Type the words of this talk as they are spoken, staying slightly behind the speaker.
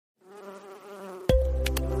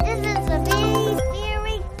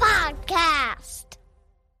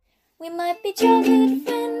might be childhood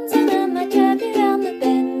friends, and I might drive you round the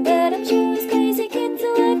bend, but I'm sure it's crazy kid to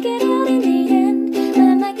work it out in the end.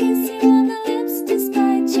 I might kiss you on the lips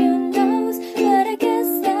despite your nose, but I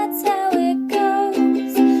guess that's how it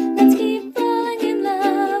goes. Let's keep falling in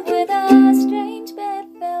love with our strange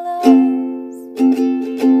bedfellows.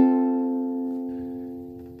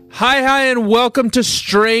 Hi, and welcome to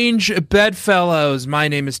Strange Bedfellows. My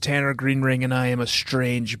name is Tanner Greenring, and I am a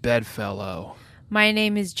strange bedfellow. My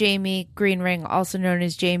name is Jamie Greenring, also known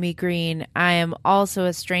as Jamie Green. I am also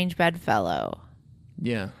a strange bedfellow.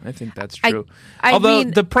 Yeah, I think that's true. Although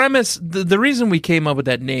the premise, the reason we came up with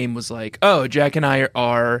that name was like, oh, Jack and I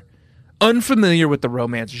are unfamiliar with the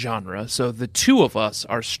romance genre, so the two of us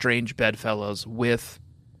are strange bedfellows with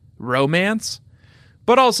romance.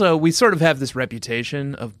 But also, we sort of have this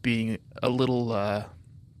reputation of being a little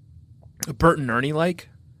Bert and Ernie-like.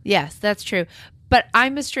 Yes, that's true. But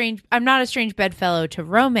I'm not a strange bedfellow to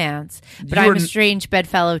romance, but I'm a strange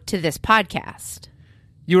bedfellow to this podcast.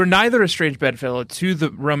 You are neither a strange bedfellow to the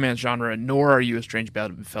romance genre, nor are you a strange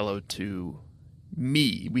bedfellow to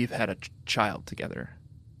me. We've had a child together.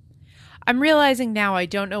 I'm realizing now I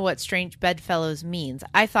don't know what strange bedfellows means.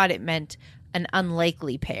 I thought it meant an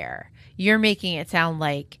unlikely pair. You're making it sound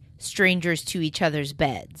like strangers to each other's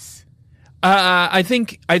beds. I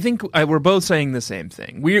think we're both saying the same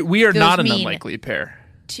thing. We are not an unlikely pair.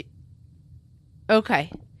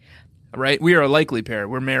 Okay. Right? We are a likely pair.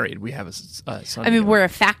 We're married. We have a son. I mean, together. we're a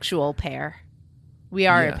factual pair. We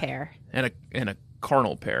are a pair. And a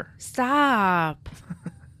carnal pair. Stop.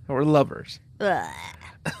 We're lovers. Ugh.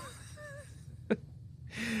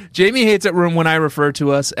 Jamie hates it when I refer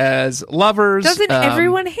to us as lovers. Doesn't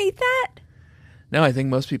everyone hate that? No, I think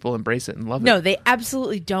most people embrace it and love it. No, they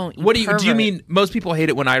absolutely don't. What do you mean? Most people hate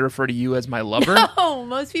it when I refer to you as my lover? No,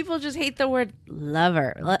 most people just hate the word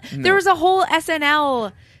lover. No. There was a whole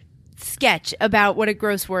SNL sketch about what a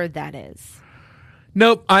gross word that is.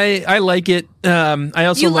 Nope, I like it. I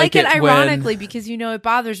also you like it ironically when... because you know it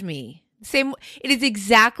bothers me. It is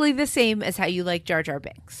exactly the same as how you like Jar Jar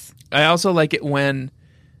Binks. I also like it when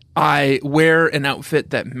I wear an outfit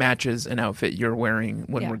that matches an outfit you're wearing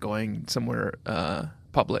when we're going somewhere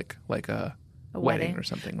public, like a wedding or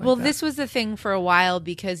something like that. Well, this was the thing for a while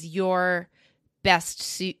because your best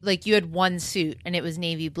suit, like you had one suit and it was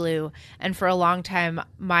navy blue. And for a long time,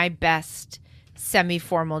 my best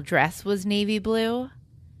semi-formal dress was navy blue.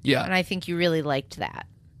 Yeah. And I think you really liked that.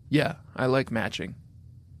 Yeah, I like matching.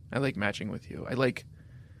 I like matching with you. I like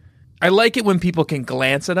it when people can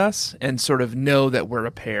glance at us and sort of know that we're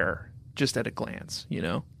a pair just at a glance, you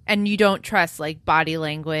know? And you don't trust like body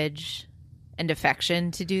language and affection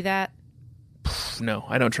to do that? No,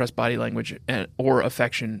 I don't trust body language or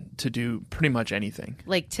affection to do pretty much anything.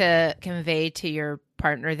 Like to convey to your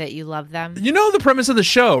partner that you love them? You know the premise of the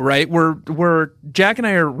show, right? We're Jack and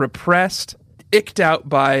I are repressed, icked out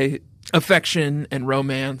by affection and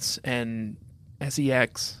romance and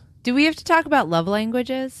sex. Do we have to talk about love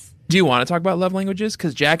languages? Do you want to talk about love languages?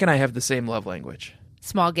 Because Jack and I have the same love language.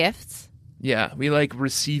 Small gifts? Yeah, we like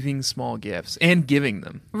receiving small gifts and giving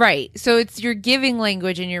them. Right. So it's your giving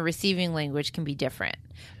language and your receiving language can be different.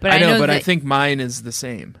 But I know but I think mine is the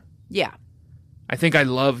same. Yeah. I think I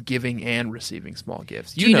love giving and receiving small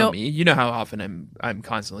gifts. You know me. You know how often I'm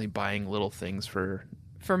constantly buying little things for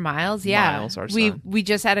Miles. Yeah. Miles, our son. We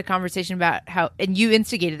just had a conversation about how, and you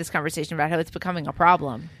instigated this conversation about how it's becoming a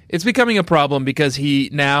problem. It's becoming a problem because he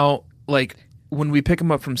now, like, when we pick him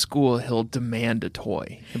up from school, he'll demand a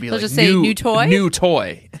toy. He'll just say, new toy? New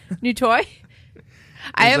toy. New toy?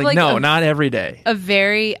 I have no, not every day. I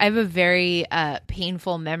have a very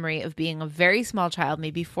painful memory of being a very small child,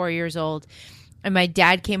 maybe 4 years old. And my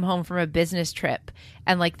dad came home from a business trip.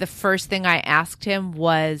 And like the first thing I asked him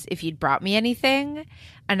was if he'd brought me anything.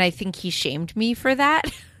 And I think he shamed me for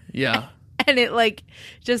that. Yeah. And it like,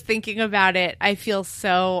 just thinking about it, I feel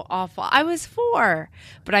so awful. I was 4,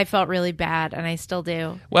 but I felt really bad and I still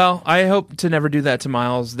do. Well, I hope to never do that to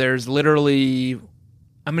Miles. There's literally,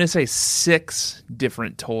 I'm going to say 6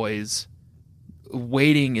 different toys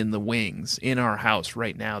waiting in the wings in our house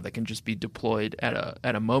right now that can just be deployed at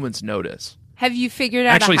a moment's notice. Have you figured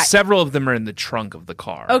out? Actually, several of them are in the trunk of the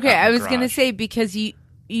car. Okay, I was going to say because you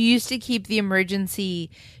used to keep the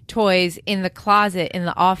emergency toys in the closet in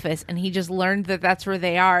the office, and he just learned that that's where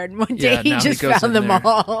they are. And one day he just found them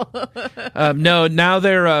all. No, now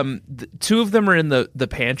they're 2 of them are in the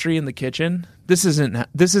pantry in the kitchen. This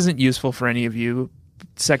isn't useful for any of you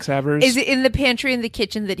sex havers. Is it in the pantry in the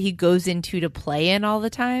kitchen that he goes into to play in all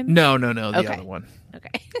the time? No, the other one.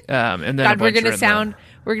 Okay. And then God, we're gonna sound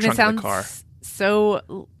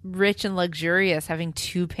so rich and luxurious having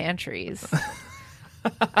 2 pantries.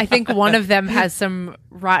 I think one of them has some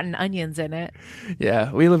rotten onions in it.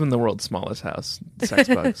 Yeah, we live in the world's smallest house, sex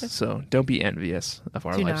bugs, so don't be envious of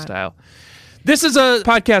our Do not. lifestyle. This is a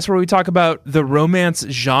podcast where we talk about the romance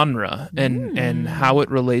genre and how it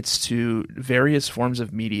relates to various forms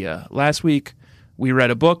of media. Last week, we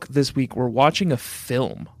read a book. This week, we're watching a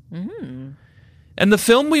film. And the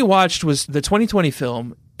film we watched was the 2020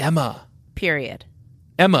 film, Emma. Period.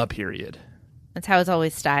 Emma, period. That's how it's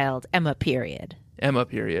always styled. Emma, period. Emma,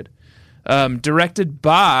 period. Directed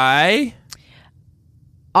by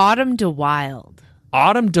Autumn de Wilde.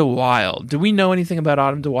 Autumn de Wilde. Do we know anything about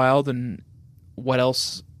Autumn de Wilde and what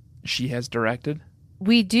else she has directed?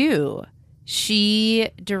 We do. She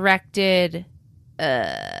directed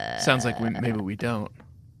Sounds like maybe we don't.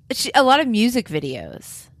 a lot of music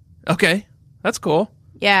videos. Okay, that's cool.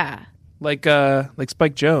 Yeah. Like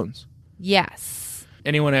Spike Jonze. Yes.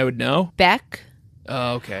 Anyone I would know? Beck.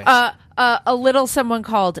 Oh, okay. A little someone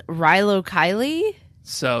called Rilo Kiley.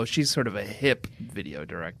 So she's sort of a hip video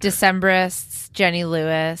director. Decemberists. Jenny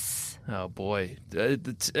Lewis. Oh boy,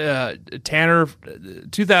 Tanner,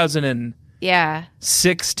 2006. Yeah.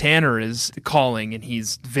 Tanner is calling, and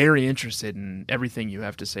he's very interested in everything you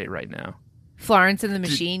have to say right now. Florence and the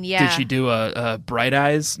Machine. Yeah. Did she do a Bright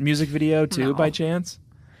Eyes music video too, No. by chance?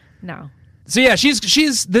 No. So yeah,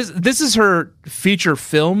 she's this is her feature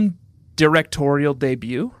film directorial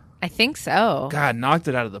debut. I think so. God, knocked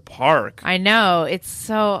it out of the park. I know. It's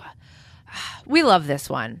so. We love this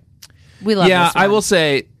one. We love Yeah, this one. I will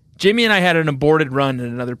say, Jamie and I had an aborted run in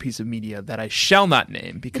another piece of media that I shall not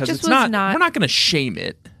name because just it's was not. We're not going to shame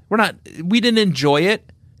it. We didn't enjoy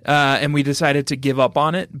it, and we decided to give up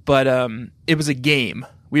on it. But it was a game.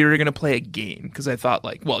 We were going to play a game because I thought,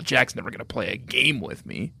 like, well, Jack's never going to play a game with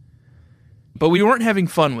me. But we weren't having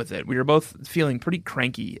fun with it. We were both feeling pretty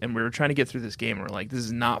cranky, and we were trying to get through this game. And we're like, this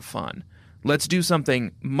is not fun. Let's do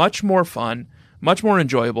something much more fun, much more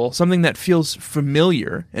enjoyable, something that feels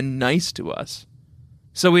familiar and nice to us.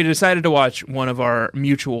 So we decided to watch one of our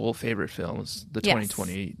mutual favorite films, the Yes.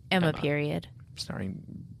 2020 Emma, period. starring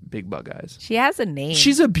Big Bug Eyes. She has a name.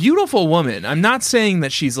 She's a beautiful woman. I'm not saying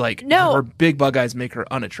that she's like, No. her big bug eyes make her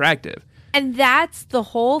unattractive. And that's the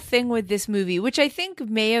whole thing with this movie, which I think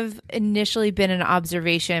may have initially been an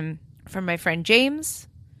observation from my friend James,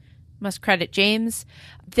 must credit James,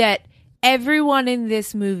 that everyone in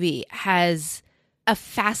this movie has a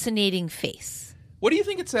fascinating face. What do you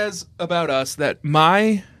think it says about us that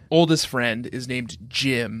my oldest friend is named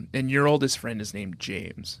Jim and your oldest friend is named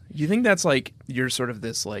James? Do you think that's like you're sort of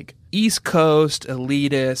this like East Coast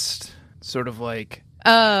elitist sort of like,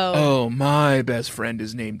 oh, my best friend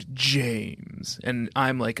is named James, and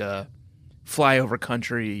I'm like a flyover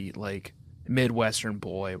country like Midwestern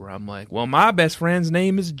boy where I'm like, well, my best friend's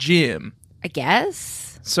name is Jim. I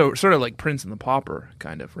guess. So sort of like Prince and the Pauper,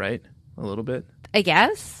 kind of, right? A little bit. I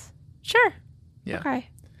guess. Sure. Yeah. Okay.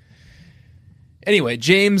 Anyway,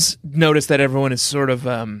 James noticed that everyone is sort of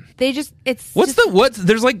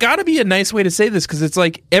there's like got to be a nice way to say this because it's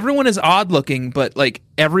like everyone is odd looking, but like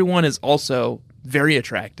everyone is also very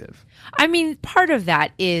attractive. I mean, part of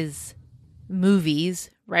that is movies,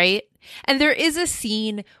 right? And there is a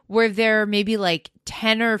scene where there are maybe like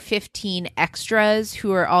 10 or 15 extras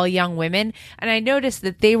who are all young women. And I noticed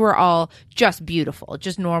that they were all just beautiful,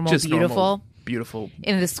 just normal, Beautiful.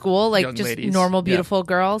 in the school, like young just ladies. normal, beautiful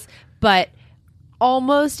girls. But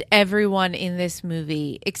almost everyone in this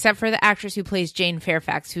movie, except for the actress who plays Jane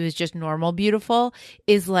Fairfax, who is just normal, beautiful,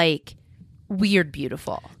 is like weird,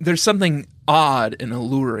 beautiful. There's something odd and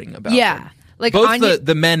alluring about them. Like both Anya,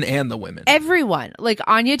 the men and the women. everyone, like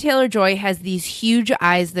Anya Taylor-Joy has these huge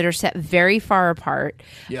eyes that are set very far apart.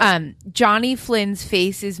 Yes. Johnny Flynn's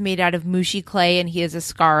face is made out of mushy clay and he has a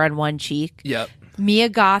scar on one cheek. Yep. Mia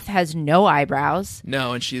Goth has no eyebrows.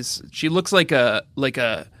 No, and she looks like a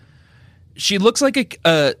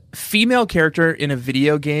female character in a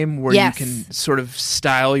video game where Yes. you can sort of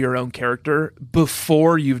style your own character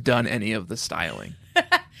before you've done any of the styling.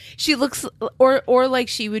 She looks or like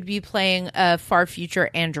she would be playing a far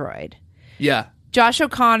future android. Yeah. Josh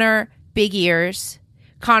O'Connor, big ears.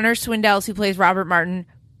 Connor Swindells, who plays Robert Martin,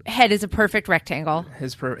 head is a perfect rectangle.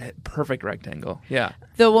 His perfect rectangle. Yeah.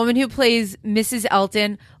 The woman who plays Mrs.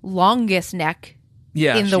 Elton, longest neck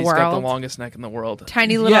Yeah. in the she's got the world. longest neck in the world.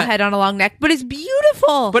 Tiny little Yeah. head on a long neck, but it's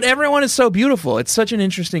beautiful. But everyone is so beautiful. It's such an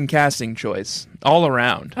interesting casting choice all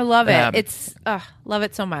around. I love it. Um, Love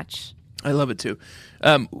it so much. I love it too.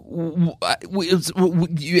 How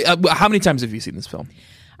many times have you seen this film?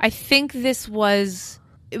 I think this was,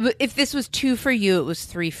 if this was 2 for you, it was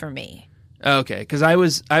 3 for me. Okay, because I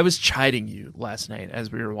was chiding you last night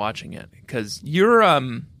as we were watching it because you're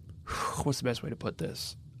what's the best way to put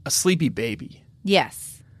this? A sleepy baby.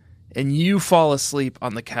 Yes. And you fall asleep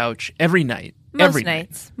on the couch every night. Most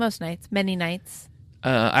nights. Many nights.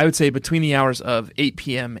 I would say between the hours of 8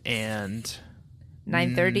 p.m. and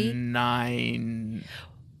 9:30?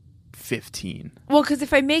 9:15. Well, because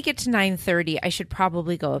if I make it to 9:30, I should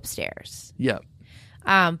probably go upstairs. Yep.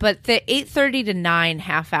 But the 8:30 to 9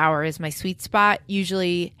 half hour is my sweet spot.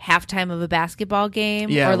 Usually halftime of a basketball game.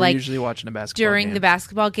 Yeah, or we're like usually watching a basketball during game. the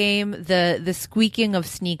basketball game, the squeaking of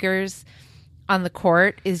sneakers on the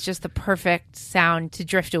court is just the perfect sound to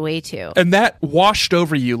drift away to. And that washed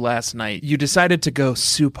over you last night. You decided to go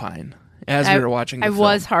supine as we were watching the film. I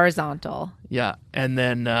was horizontal. Yeah. And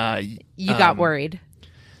then You got worried.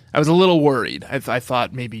 I was a little worried. I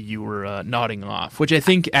thought maybe you were nodding off, which I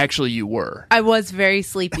think actually you were. I was very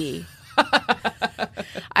sleepy.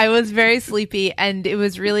 I was very sleepy, and it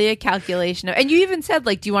was really a calculation of, and you even said,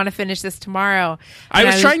 like, do you want to finish this tomorrow? I And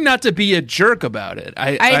was trying not to be a jerk about it.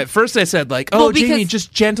 At first I said, like, oh, Well, because- Jamie,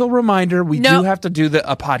 just gentle reminder, we No. do have to do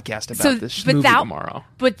a podcast about this movie tomorrow.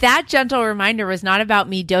 But that gentle reminder was not about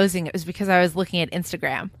me dozing. It was because I was looking at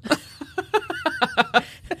Instagram.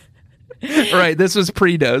 Right, this was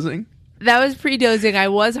pre-dozing. That was pre-dozing. I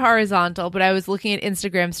was horizontal, but I was looking at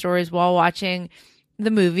Instagram stories while watching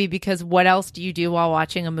the movie, because what else do you do while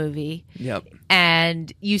watching a movie? Yep.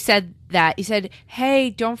 And you said that. You said, hey,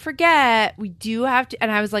 don't forget, we do have to.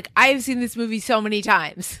 And I was like, I've seen this movie so many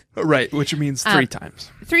times. Right, which means 3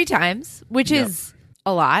 times. 3 times, which Yep. is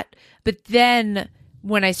a lot. But then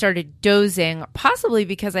when I started dozing, possibly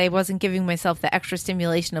because I wasn't giving myself the extra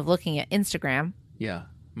stimulation of looking at Instagram, Yeah,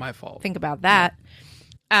 my fault. think about that.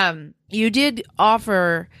 You did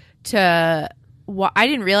offer to. I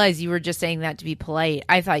didn't realize you were just saying that to be polite.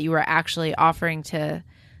 I thought you were actually offering to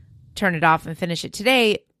turn it off and finish it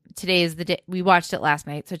today. Today is the day we watched it last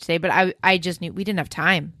night, so today. But I just knew we didn't have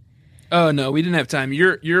time. Oh no, we didn't have time.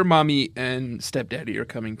 Your mommy and stepdaddy are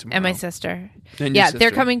coming tomorrow, And my sister. And your Yeah, they're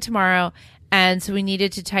sister. coming tomorrow, and so we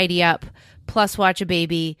needed to tidy up, plus watch a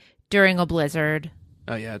baby during a blizzard.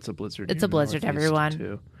 Oh yeah, it's a blizzard. It's in a the blizzard, Northeast, everyone.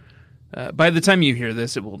 Too. By the time you hear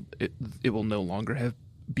this, it will no longer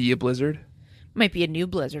be a blizzard. Might be a new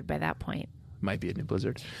blizzard by that point. Might be a new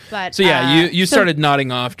blizzard. But So yeah, you so started nodding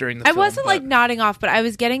off during the I film. wasn't but- like nodding off, but I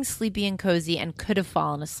was getting sleepy and cozy and could have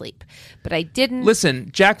fallen asleep, but I didn't. Listen,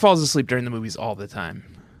 Jack falls asleep during the movies all the time.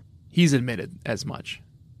 He's admitted as much.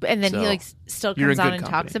 And then so he like still you're in comes on good and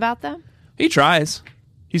company. talks about them. He tries.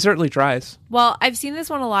 He certainly tries. Well, I've seen this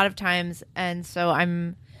one a lot of times, and so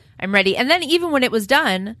I'm ready. And then even when it was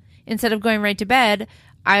done, instead of going right to bed,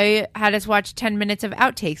 I had us watch 10 minutes of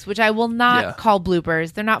outtakes, which I will not Yeah. call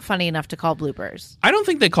bloopers. They're not funny enough to call bloopers. I don't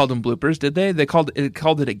think they called them bloopers, did they? They called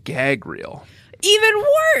it a gag reel. Even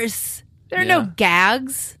worse. There are Yeah. no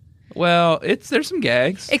gags. Well, there's some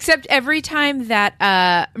gags. Except every time that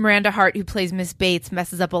Miranda Hart, who plays Miss Bates,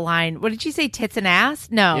 messes up a line. What did she say? Tits and ass?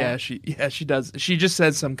 No. Yeah, she does. She just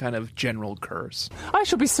says some kind of general curse. I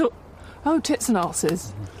shall be so... Oh, tits and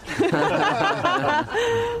asses.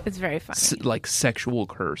 It's very funny. Like sexual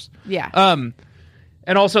curse. Yeah.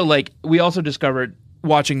 And also, like, we also discovered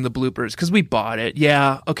watching the bloopers, because we bought it.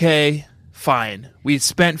 Yeah, okay, fine. We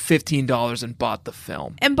spent $15 and bought the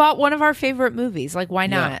film. And bought one of our favorite movies. Like, why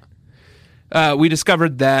not? We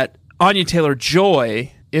discovered that Anya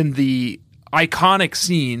Taylor-Joy, in the iconic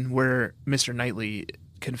scene where Mr. Knightley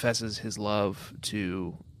confesses his love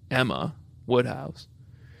to Emma Woodhouse,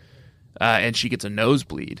 and she gets a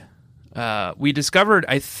nosebleed, we discovered,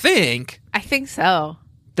 I think so.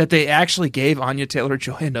 that they actually gave Anya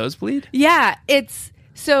Taylor-Joy a nosebleed. Yeah, it's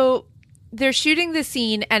so they're shooting the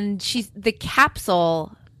scene, and the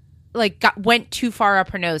capsule like went too far up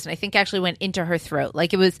her nose, and I think actually went into her throat.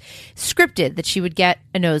 Like, it was scripted that she would get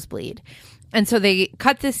a nosebleed, and so they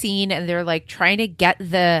cut the scene, and they're like trying to get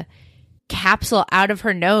the capsule out of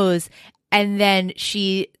her nose, and then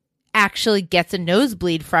she actually gets a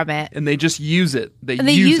nosebleed from it. And they just use it. They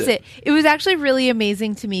use it. It was actually really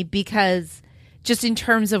amazing to me, because just in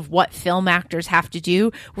terms of what film actors have to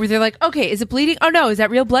do, where they're like, okay, is it bleeding? Oh no, is that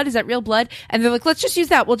real blood? Is that real blood? And they're like, let's just use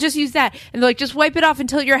that. We'll just use that. And they're like, just wipe it off and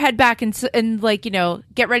tilt your head back and like,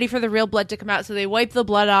 get ready for the real blood to come out. So they wipe the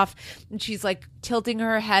blood off, and she's like tilting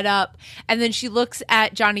her head up. And then she looks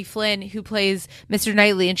at Johnny Flynn, who plays Mr.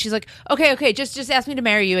 Knightley, and she's like, okay, just ask me to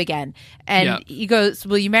marry you again. And he goes,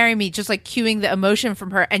 will you marry me? Just like cueing the emotion from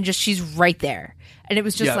her, and just she's right there. And it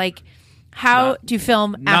was just like, how do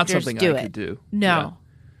film not actors something do I it? could do. No.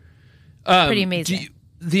 Yeah. Pretty amazing.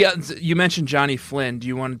 You mentioned Johnny Flynn. Do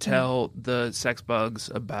you want to tell the sex bugs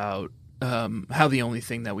about how the only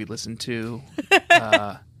thing that we listen to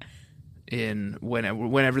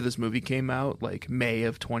whenever this movie came out, like May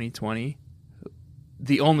of 2020.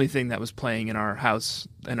 The only thing that was playing in our house,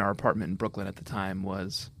 in our apartment in Brooklyn at the time,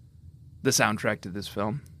 was the soundtrack to this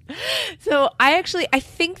film. So I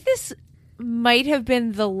think this might have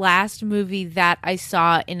been the last movie that I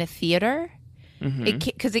saw in a theater.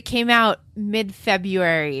 Because it came out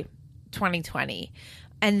mid-February 2020.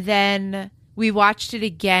 And then we watched it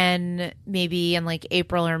again maybe in like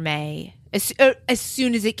April or May. As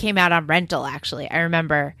soon as it came out on rental, actually. I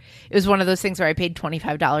remember it was one of those things where I paid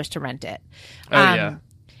 $25 to rent it. Yeah.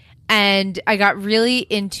 And I got really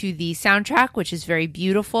into the soundtrack, which is very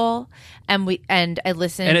beautiful. And I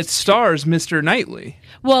listened. And it stars Mr. Knightley.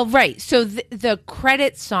 Well, right. So the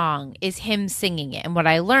credit song is him singing it. And what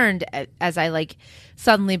I learned as I like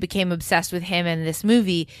suddenly became obsessed with him in this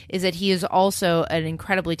movie is that he is also an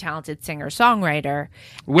incredibly talented singer-songwriter.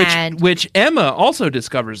 Which Emma also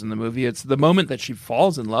discovers in the movie. It's the moment that she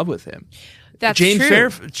falls in love with him. That's true.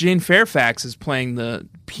 Jane Fairfax is playing the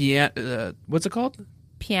piano. What's it called?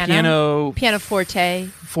 Piano forte.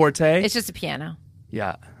 Forte. It's just a piano.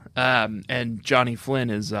 Yeah. And Johnny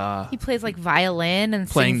Flynn is he plays like violin and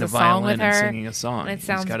playing sings the a song violin with her. and singing a song. And it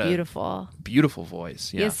sounds beautiful. Beautiful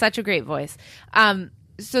voice. Yeah. He has such a great voice.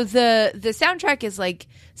 So the soundtrack is like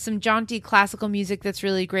some jaunty classical music that's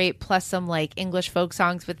really great, plus some like English folk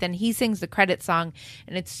songs. But then he sings the credit song,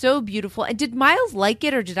 and it's so beautiful. And did Miles like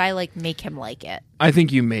it, or did I like make him like it? I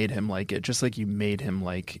think you made him like it, just like you made him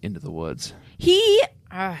like Into the Woods. He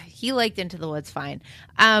liked Into the Woods fine.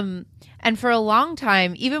 And for a long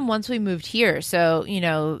time, even once we moved here, so,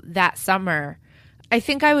 that summer, I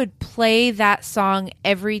think I would play that song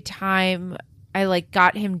every time I like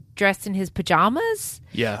got him dressed in his pajamas.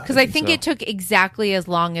 Yeah. Because I think it took exactly as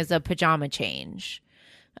long as a pajama change.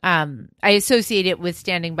 I associate it with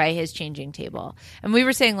standing by his changing table. And we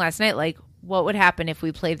were saying last night, like, what would happen if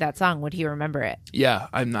we played that song? Would he remember it? Yeah,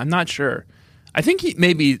 I'm not sure. I think he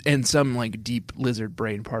maybe in some like deep lizard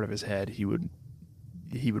brain part of his head he would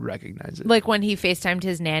recognize it. Like when he FaceTimed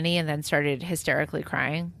his nanny and then started hysterically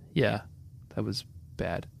crying. Yeah, that was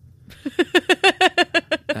bad.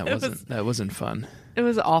 That wasn't fun. It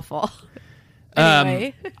was awful.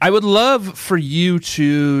 Anyway. I would love for you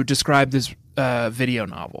to describe this video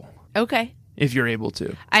novel. Okay. If you're able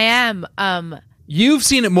to. I am. You've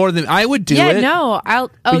seen it more than I would do it. Yeah, no.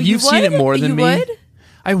 But you've seen it more than you me. Would?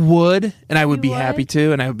 I would, and I would You be would? happy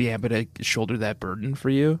to, and I would be happy to shoulder that burden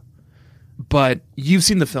for you. But you've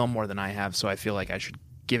seen the film more than I have, so I feel like I should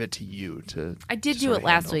give it to you to. I did to do sort it of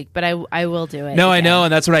last handle. week, but I will do it. No, I again. know,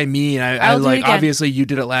 and that's what I mean. I I'll do it like. again. Obviously, you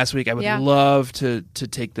did it last week. I would Yeah. love to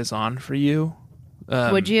take this on for you.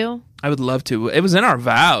 Would you? I would love to. It was in our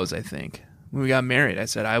vows, I think, when we got married. I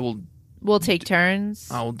said I will. We'll take turns.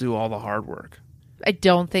 I will do all the hard work. I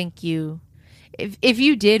don't think you. If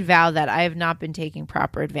you did vow that, I have not been taking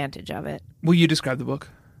proper advantage of it. Will you describe the book?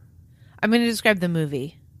 I'm going to describe the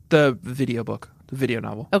movie. The video book, the video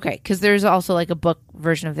novel. Okay, because there's also like a book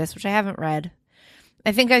version of this, which I haven't read.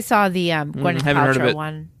 I think I saw the Gwyneth haven't heard of Paltrow it.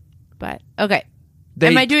 one. But, okay.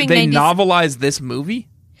 They doing they 90 novelized this movie?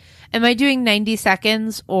 Am I doing 90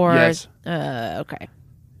 seconds or... Yes. Okay.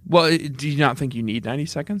 Well, do you not think you need 90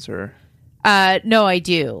 seconds or? No, I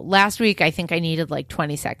do. Last week, I think I needed like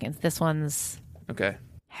 20 seconds. This one's Okay.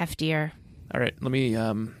 heftier. All right. Let me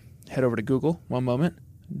head over to Google. 1 moment.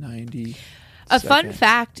 90. A fun seconds.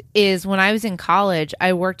 fact is when I was in college,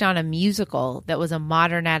 I worked on a musical that was a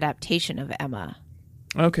modern adaptation of Emma.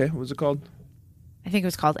 Okay. What was it called? I think it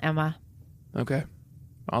was called Emma. Okay.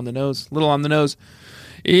 On the nose. Little on the nose.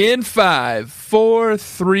 In 5, 4,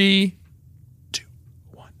 3, 2,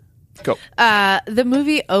 1. Go. The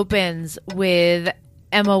movie opens with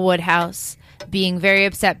Emma Woodhouse being very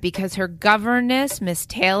upset because her governess, Miss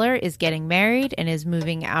Taylor, is getting married and is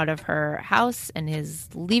moving out of her house and is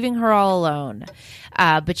leaving her all alone.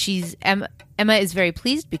 But Emma is very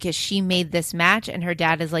pleased because she made this match, and her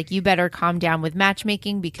dad is like, you better calm down with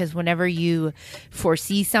matchmaking because whenever you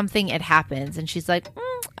foresee something, it happens. And she's like,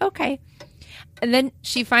 okay. And then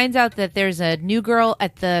she finds out that there's a new girl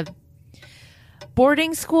at the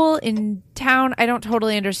boarding school in town. I don't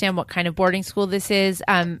totally understand what kind of boarding school this is.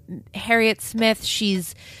 Harriet Smith,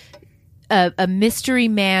 she's a mystery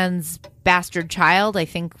man's bastard child. I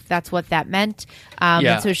think that's what that meant. Yeah.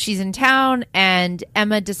 And so she's in town, and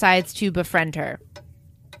Emma decides to befriend her.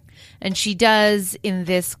 And she does in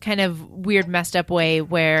this kind of weird, messed up way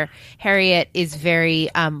where Harriet is very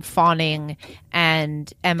fawning,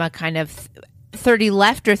 and Emma kind of 30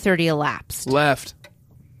 left or 30 elapsed. Left.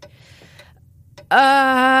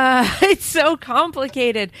 It's so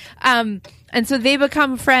complicated. And so they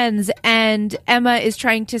become friends, and Emma is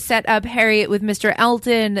trying to set up Harriet with Mr.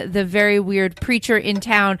 Elton, the very weird preacher in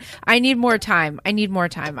town. I need more time.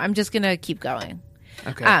 I'm just going to keep going.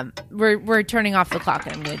 Okay. We're turning off the clock,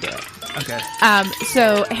 and I'm going to do it. Okay.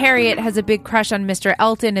 So Harriet has a big crush on Mr.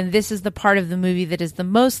 Elton, and this is the part of the movie that is the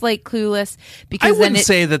most like Clueless, because I then wouldn't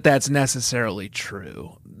say that that's necessarily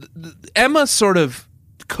true. Emma sort of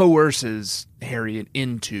coerces Harriet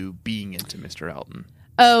into being into Mr. Elton.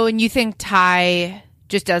 Oh, and you think Ty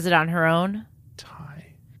just does it on her own?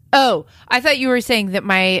 Ty. Oh, I thought you were saying that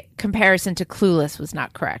my comparison to Clueless was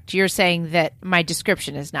not correct. You're saying that my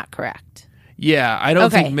description is not correct. Yeah, I don't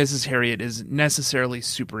Okay. think Mrs. Harriet is necessarily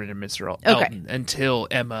super into Mr. Elton until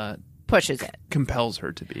Emma Pushes it. compels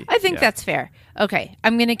her to be. I think Yeah. that's fair. Okay,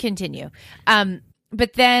 I'm going to continue.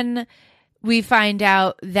 But then we find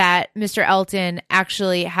out that Mr. Elton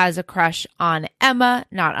actually has a crush on Emma,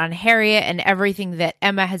 not on Harriet, and everything that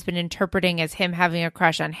Emma has been interpreting as him having a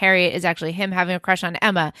crush on Harriet is actually him having a crush on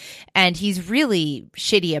Emma, and he's really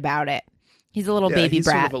shitty about it. He's a little baby he's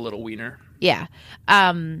brat. sort of a little wiener. Yeah.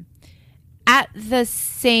 At the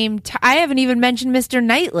same time, I haven't even mentioned Mr.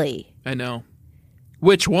 Knightley. I know.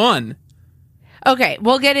 Which one? Okay,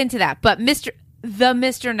 we'll get into that. But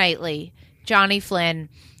Mr. Knightley, Johnny Flynn,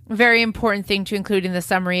 very important thing to include in the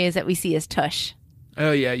summary is that we see his tush.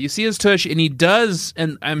 Oh yeah, you see his tush, and he does.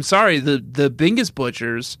 And I'm sorry, the Bingus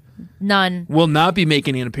Butchers None. will not be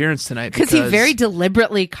making an appearance tonight Because he very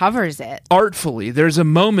deliberately covers it. artfully. There's a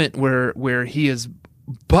moment where he is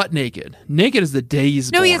butt naked as the day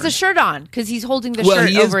he's No, born. he has a shirt on because he's holding the Well, shirt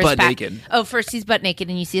he is over his butt back. naked. Oh, first he's butt naked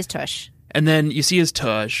and you see his tush. And then you see his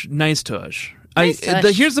tush, nice tush. Nice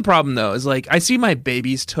tush. Here's the problem though, is like I see my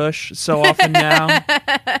baby's tush so often now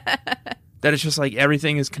that it's just like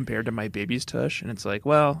everything is compared to my baby's tush, and it's like,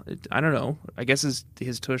 well, I don't know. I guess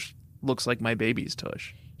his tush looks like my baby's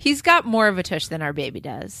tush. He's got more of a tush than our baby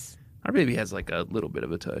does. Our baby has like a little bit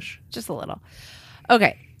of a tush. Just a little.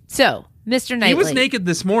 Okay, so Mr. Knightley. He was naked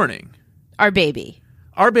this morning. Our baby.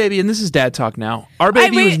 Our baby, and this is dad talk now. Our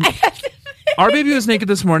baby was naked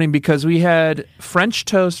this morning because we had French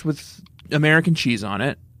toast with American cheese on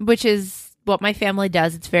it. Which is what my family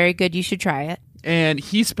does. It's very good. You should try it. And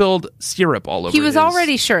he spilled syrup all over. He was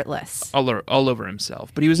already shirtless. all over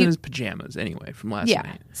himself, but he was in his pajamas anyway from last Yeah.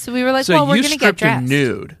 night. So we were like, So well, we're you going to get stripped dressed. him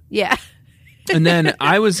nude, Yeah. and then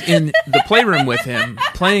I was in the playroom with him,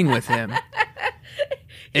 playing with him,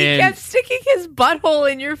 He and kept sticking his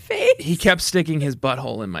butthole in your face. he kept sticking his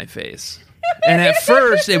butthole in my face. And at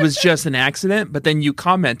first it was just an accident, but then you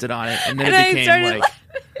commented on it, and then And it I became started like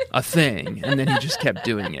a thing, and then he just kept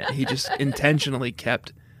doing it. He just intentionally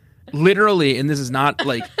kept, literally, and this is not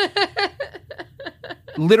like,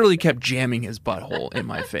 literally kept jamming his butthole in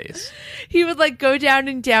my face. He would like go down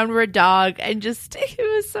and downward dog and just, it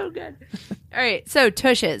was so good. All right. So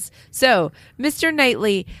tushes. So Mr.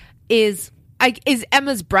 Knightley is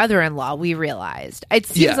Emma's brother-in-law, we realized. It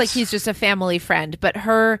seems Yes. like he's just a family friend, but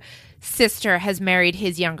her sister has married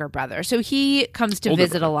his younger brother. So he comes to Older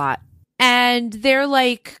visit brother. a lot. And they're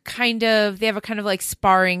like they have a kind of like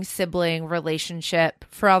sparring sibling relationship.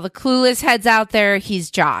 For all the clueless heads out there,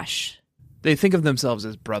 he's Josh. They think of themselves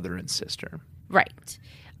as brother and sister. Right.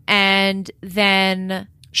 And then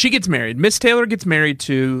She gets married. Miss Taylor gets married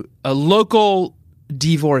to a local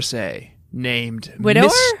divorcee named Widower?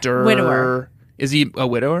 Mr. Widower. Is he a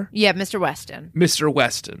widower? yeah, Mr. Weston. Mr.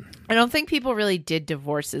 Weston. I don't think people really did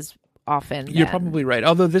divorces often. You're then. probably right.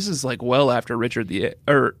 Although this is like well after Richard the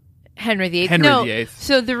or Henry VIII. Henry no, VIII.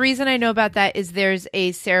 So the reason I know about that is there's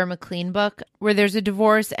a Sarah McLean book where there's a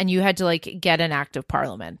divorce and you had to like get an act of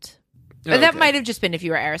parliament. Or that Okay. might have just been if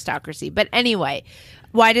you were aristocracy. But anyway,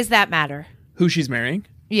 why does that matter? who she's marrying.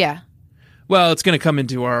 Yeah. Well, it's going to come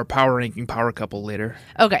into our power ranking power couple later.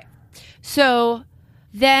 Okay. So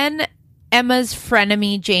then Emma's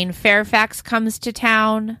frenemy, Jane Fairfax, comes to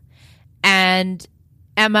town, and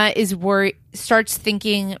Emma is starts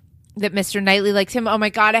thinking that Mr. Knightley likes him. Oh my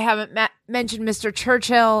God, I haven't mentioned Mr.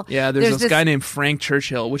 Churchill. Yeah, there's this guy named Frank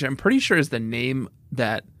Churchill, which I'm pretty sure is the name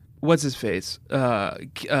that what's his face?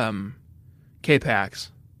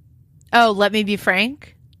 K-Pax. Oh, Let Me Be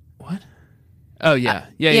Frank? What? Oh yeah.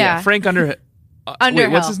 Yeah. yeah. Frank Underhill. Wait,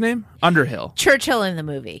 Underhill. what's his name? Underhill. Churchill in the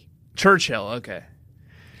movie. Churchill. Okay.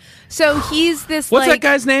 So he's this What's like that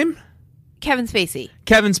guy's name? Kevin Spacey.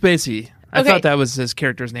 Kevin Spacey. I Okay. thought that was his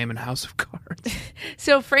character's name in House of Cards.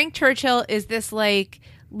 So Frank Churchill is this like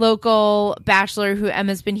local bachelor who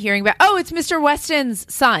Emma's been hearing about. Oh, it's Mr.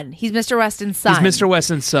 Weston's son. He's Mr. Weston's son. He's Mr.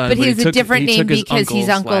 Weston's son, But he has a different name took his because he's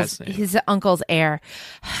last name. his uncle's heir.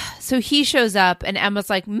 So he shows up and Emma's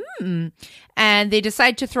like, and they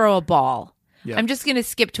decide to throw a ball. Yeah. I'm just going to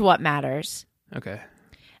skip to what matters. Okay.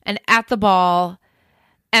 And at the ball,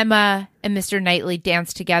 Emma and Mr. Knightley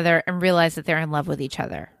dance together and realize that they're in love with each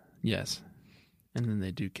other. Yes. And then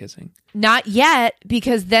they do kissing. Not yet,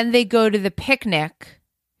 because then they go to the picnic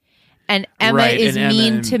and Emma Right, is and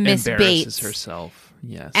mean Emma to Miss embarrasses Bates. herself.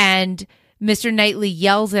 Yes. And Mr. Knightley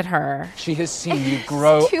yells at her. She has seen you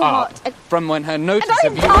grow too up hot. from when her notice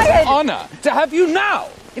And of I'm you was tired. an honour to have you now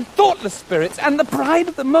in thoughtless spirits and the pride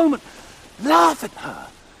of the moment. Laugh at her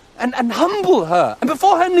and humble her and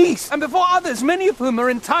before her niece and before others, many of whom are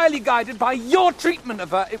entirely guided by your treatment of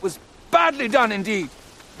her. It was badly done indeed.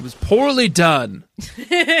 It was poorly done.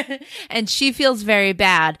 And she feels very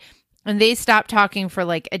bad. And they stop talking for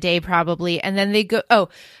like a day probably. And then they go,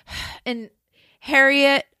 and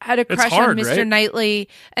Harriet had a crush hard, on Mr. right? Knightley.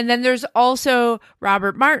 And then there's also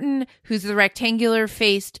Robert Martin, who's the rectangular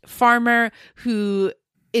faced farmer who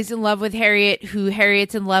is in love with Harriet, who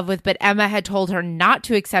Harriet's in love with, but Emma had told her not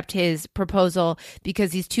to accept his proposal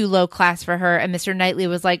because he's too low class for her. And Mr. Knightley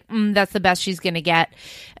was like, that's the best she's going to get.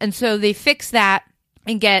 And so they fix that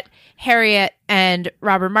and get Harriet and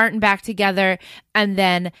Robert Martin back together. And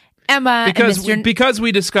then Emma Because and Mr. because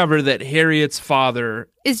we discover that Harriet's father,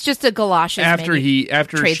 is just a galoshes after she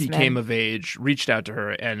tradesman. came of age, reached out to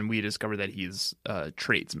her, and we discover that he's a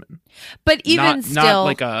tradesman, But even not still,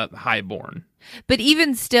 like a highborn. But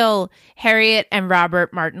even still, Harriet and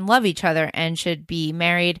Robert Martin love each other and should be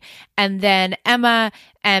married. And then Emma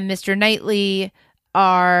and Mr. Knightley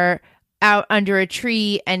are out under a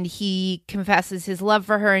tree and he confesses his love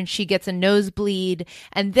for her and she gets a nosebleed.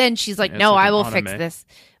 And then she's like, Yeah, it's no, like I an will anime. fix this.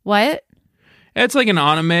 What? It's like an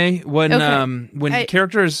anime when Okay.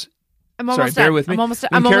 characters. I'm Sorry, almost bear done. with me. I'm almost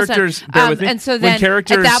When almost done. characters, bear with me. And so when then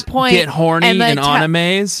characters at that point, get horny Emma in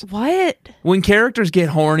animes, What? when characters get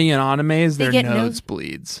horny in animes, They their get nose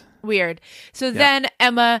bleeds. Weird. So then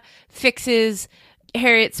Emma fixes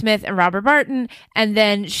Harriet Smith and Robert Martin, and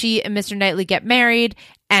then she and Mr. Knightley get married.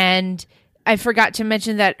 And I forgot to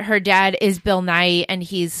mention that her dad is Bill Nighy, and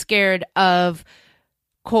he's scared of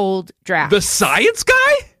cold drafts. The science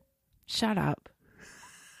guy? Shut up.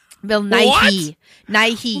 Bill Nighy.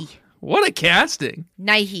 Nighy. What a casting.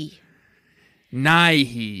 Nighy.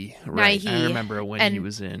 Nighy. Right. I Nighy. remember when he And-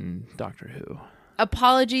 was in Doctor Who.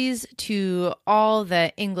 Apologies to all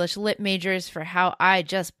the English lit majors for how I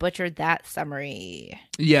just butchered that summary.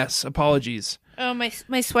 Yes, apologies. Oh, my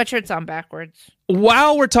sweatshirt's on backwards.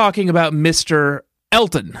 While we're talking about Mr.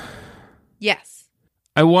 Elton, Yes.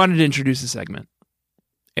 I wanted to introduce a segment.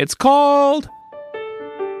 It's called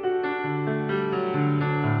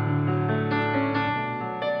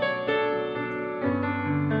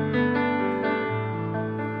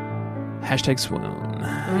 #swoon.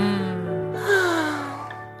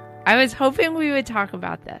 I was hoping we would talk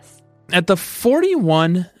about this. At the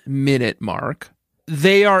 41-minute mark,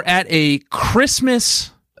 they are at a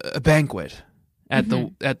Christmas banquet at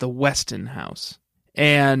the Weston house.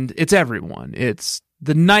 And it's everyone. It's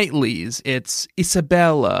the Knightleys. It's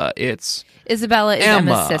Isabella. It's Isabella is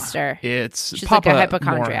Emma. Emma's sister. It's She's like Papa a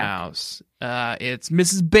hypochondriac. Morehouse. It's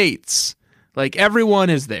Mrs. Bates. Like everyone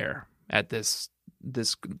is there at this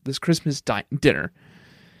Christmas dinner.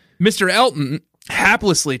 Mr. Elton,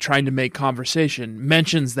 haplessly trying to make conversation,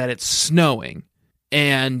 mentions that it's snowing,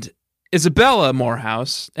 and Isabella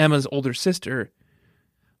Morehouse, Emma's older sister,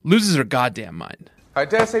 loses her goddamn mind. I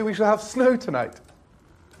dare say we shall have snow tonight.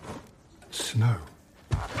 Snow.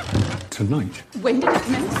 Tonight. When did it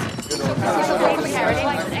commence? It's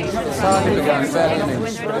hardly begun fair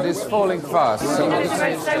evenings, but it is falling fast.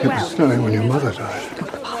 It was snowing when your mother died.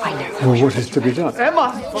 Well, what is to be done?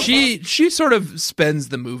 She sort of spends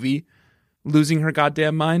the movie losing her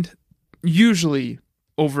goddamn mind, usually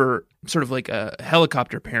over sort of like a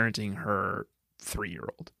helicopter parenting her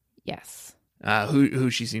 3-year-old. Yes. Who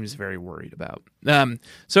she seems very worried about.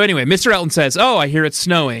 So anyway, Mr. Elton says, "Oh, I hear it's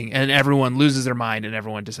snowing," and everyone loses their mind, and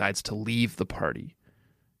everyone decides to leave the party,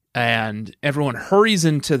 and everyone hurries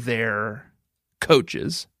into their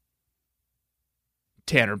coaches.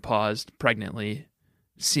 Tanner paused pregnantly,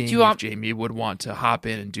 seeing if Jamie would want to hop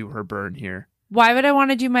in and do her burn here. Why would I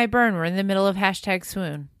want to do my burn? We're in the middle of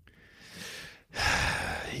 #swoon.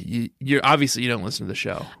 You're obviously you don't listen to the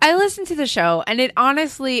show. I listen to the show, and it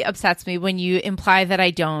honestly upsets me when you imply that I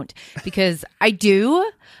don't, because I do.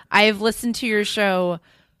 I have listened to your show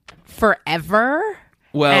forever.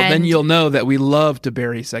 Well, then and- you'll know that we love to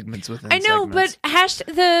bury segments within I know, segments.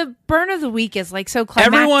 but the burn of the week is like so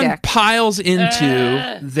climactic. Everyone piles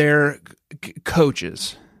into their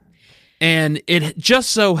coaches. And it just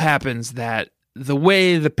so happens that the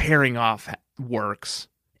way the pairing off works,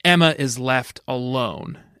 Emma is left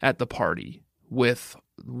alone at the party with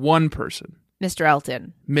one person. Mr.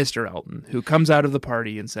 Elton. Mr. Elton, who comes out of the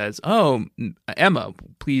party and says, "Oh, Emma,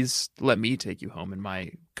 please let me take you home in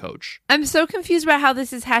my coach." I'm so confused about how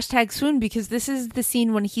this is hashtag swoon because this is the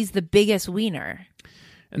scene when he's the biggest wiener.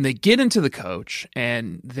 And they get into the coach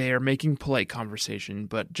and they're making polite conversation,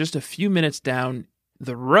 but just a few minutes down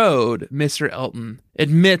the road, Mr. Elton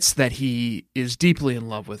admits that he is deeply in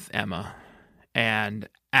love with Emma and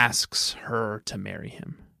asks her to marry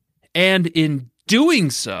him. And in doing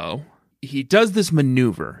so, he does this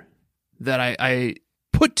maneuver that I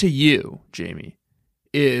put to you, Jamie,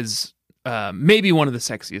 is maybe one of the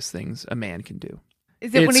sexiest things a man can do.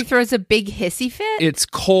 Is it when he throws a big hissy fit? It's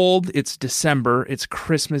cold. It's December. It's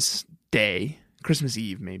Christmas Day. Christmas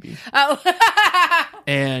Eve, maybe. Oh.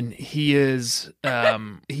 And he is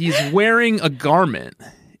he's wearing a garment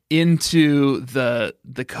into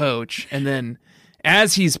the coach. And then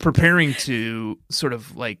as he's preparing to sort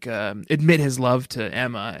of like admit his love to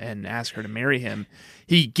Emma and ask her to marry him,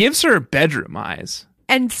 he gives her bedroom eyes.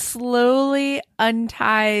 And slowly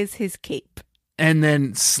unties his cape. And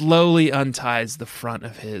then slowly unties the front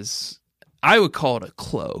of his, I would call it a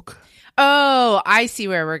cloak. Oh, I see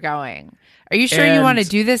where we're going. Are you sure you want to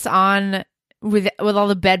do this on with all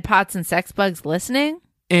the bed pots and sex bugs listening?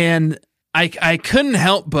 And I couldn't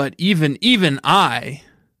help but even I,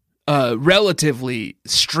 a relatively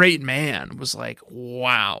straight man, was like,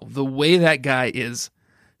 wow, the way that guy is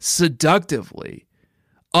seductively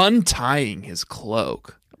untying his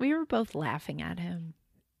cloak. We were both laughing at him.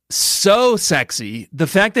 So sexy. The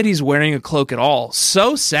fact that he's wearing a cloak at all,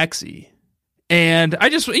 so sexy. And I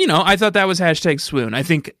just, I thought that was hashtag swoon. I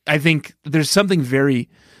think there's something very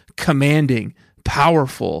commanding,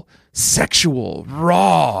 powerful, sexual,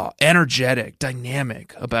 raw, energetic,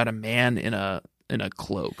 dynamic about a man in a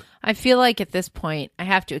cloak. I feel like at this point I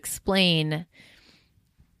have to explain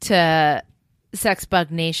to Sex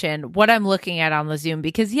Bug Nation what I'm looking at on the Zoom,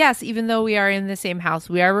 because yes, even though we are in the same house,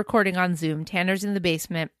 we are recording on Zoom. Tanner's in the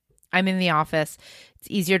basement. I'm in the office. It's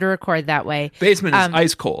easier to record that way. Basement is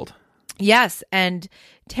ice cold. Yes. And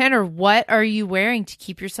Tanner, what are you wearing to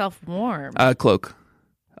keep yourself warm? A cloak.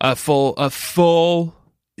 A full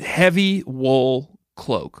heavy wool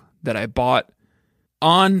cloak that I bought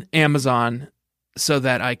on Amazon so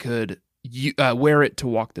that I could wear it to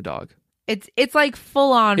walk the dog. It's like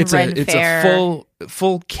full on Ren Fair. It's a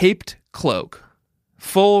full caped cloak.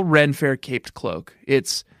 Full Ren Fair caped cloak.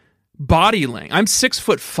 It's body length. I'm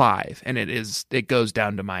 6'5", and it goes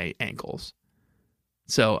down to my ankles.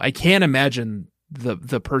 So I can't imagine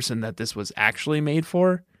the person that this was actually made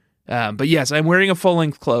for. But yes, I'm wearing a full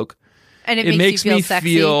length cloak. And it makes you feel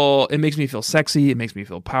sexy. It makes me feel sexy. It makes me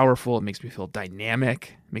feel powerful. It makes me feel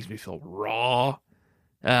dynamic. It makes me feel raw.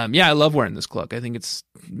 Yeah, I love wearing this cloak. I think it's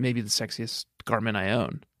maybe the sexiest garment I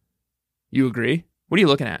own. You agree? What are you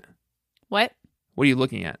looking at? What? What are you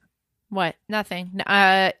looking at? What? Nothing.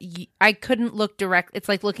 I couldn't look direct. It's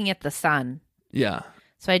like looking at the sun. Yeah.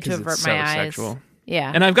 So I had to avert my eyes. Sexual.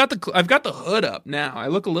 Yeah. And I've got the hood up now. I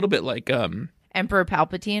look a little bit like Emperor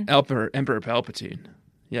Palpatine. Emperor Palpatine.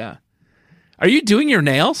 Yeah. Are you doing your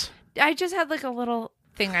nails? I just had like a little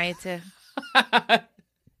thing I had to.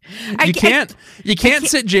 You can't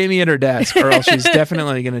sit Jamie at her desk, or else she's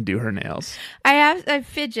definitely going to do her nails. I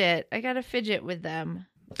fidget. I got to fidget with them.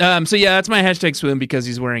 So yeah, that's my hashtag swoon, because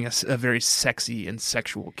he's wearing a very sexy and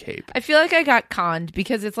sexual cape. I feel like I got conned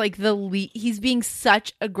because it's like he's being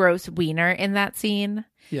such a gross wiener in that scene.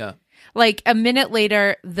 Yeah. Like a minute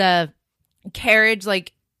later, the carriage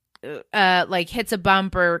like hits a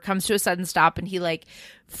bump or comes to a sudden stop, and he like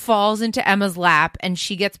falls into Emma's lap, and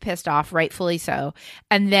she gets pissed off, rightfully so.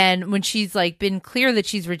 And then when she's like been clear that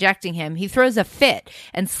she's rejecting him, he throws a fit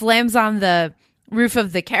and slams on the roof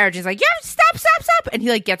of the carriage. He's like, "Yeah, stop!" And he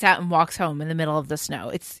like gets out and walks home in the middle of the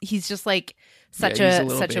snow. He's just like such a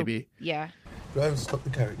baby. Yeah. Driver, stop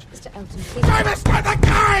the carriage. Mr. Elton, please. Driver, stop the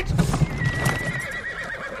carriage!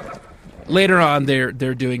 Later on, they're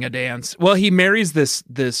doing a dance. Well, he marries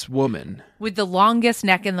this woman with the longest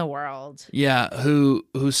neck in the world. Yeah, who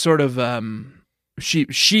sort of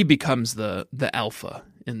she becomes the alpha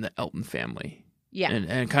in the Elton family. Yeah,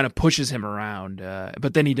 and kind of pushes him around.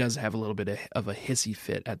 But then he does have a little bit of a hissy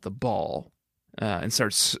fit at the ball, and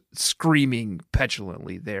starts screaming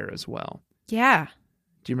petulantly there as well. Yeah.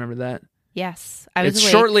 Do you remember that? Yes, I was. It's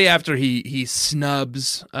awake. Shortly after he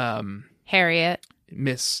snubs Harriet.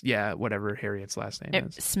 Whatever Harriet's last name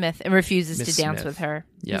is. Smith, and refuses Miss to dance Smith. with her.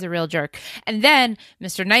 Yep. He's a real jerk. And then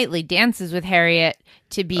Mr. Knightley dances with Harriet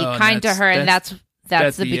to be kind to her, and that's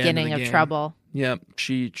the beginning of trouble. Yep.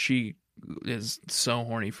 She is so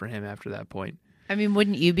horny for him after that point. I mean,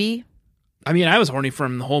 wouldn't you be? I mean, I was horny for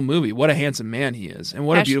him the whole movie. What a handsome man he is. And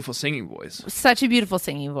what a Hash- beautiful singing voice. Such a beautiful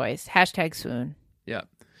singing voice. #swoon. Yeah.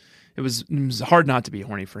 It was hard not to be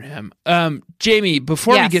horny for him. Jamie,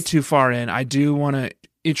 before we Yes. get too far in, I do want to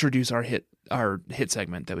introduce our hit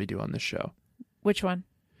segment that we do on this show. Which one?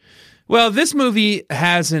 Well, this movie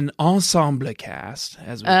has an ensemble cast,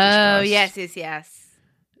 as we Oh, discussed. yes.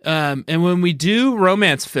 And when we do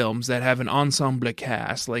romance films that have an ensemble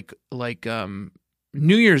cast, like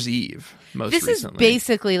New Year's Eve, most This recently. is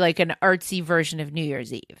basically like an artsy version of New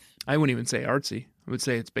Year's Eve. I wouldn't even say artsy. I would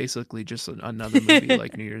say it's basically just another movie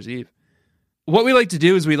like New Year's Eve. What we like to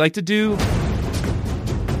do is we like to do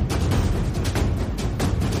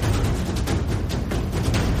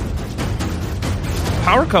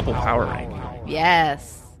power couple power ranking.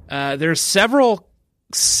 Yes. There's several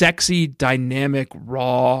sexy, dynamic,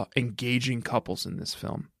 raw, engaging couples in this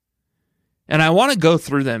film. And I want to go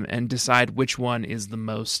through them and decide which one is the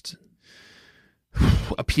most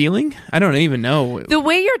appealing. I don't even know. The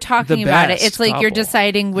way you're talking The about it, best it's like you're couple.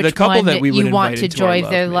 deciding which The couple one that we would you want invite to into our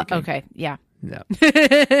join their lovemaking. Okay, yeah. Yeah.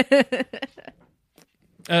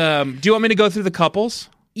 Do you want me to go through the couples?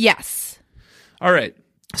 Yes. All right.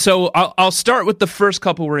 So I'll start with the first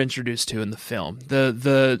couple we're introduced to in the film.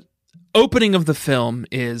 The opening of the film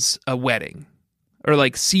is a wedding, or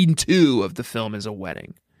like scene 2 of the film is a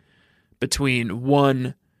wedding between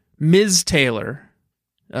one Ms. Taylor,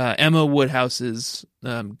 Emma Woodhouse's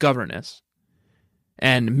governess,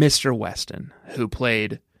 and Mr. Weston, who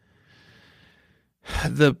played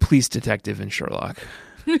the police detective in Sherlock.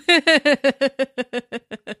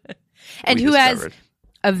 And we who has discovered.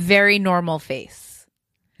 a very normal face.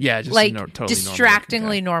 Yeah, just Like totally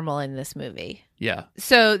distractingly normal. normal in this movie. Yeah.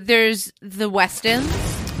 So there's the Westons.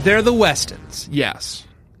 They're the Westons, yes.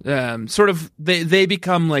 Sort of, they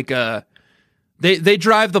become like a... They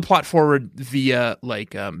drive the plot forward via,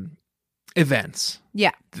 like, events.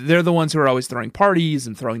 Yeah. They're the ones who are always throwing parties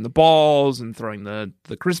and throwing the balls and throwing the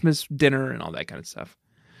Christmas dinner and all that kind of stuff.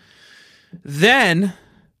 Then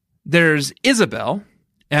there's Isabel,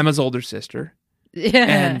 Emma's older sister,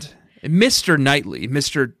 and Mr. Knightley,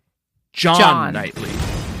 Mr. John Knightley,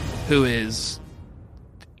 who is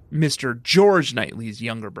Mr. George Knightley's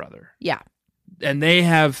younger brother. Yeah. And they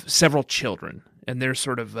have several children, and they're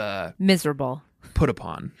sort of Miserable. put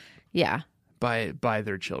upon Yeah. by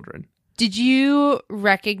their children. Did you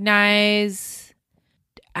recognize,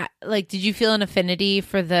 like, did you feel an affinity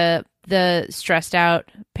for the stressed out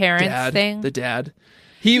parents thing? The dad.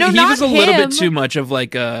 He No, not was a little him. bit too much of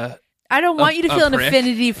like a... I don't want you to a feel an prick.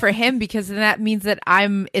 affinity for him because then that means that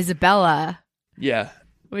I'm Isabella. Yeah.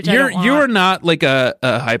 Which I don't want. You're not like a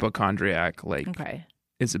hypochondriac like Okay.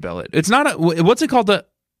 Isabella. It's not what's it called?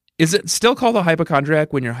 Is it still called a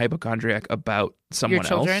hypochondriac when you're hypochondriac about someone Your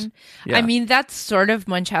children? else? Yeah. I mean, that's sort of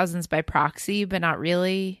Munchausen's by proxy, but not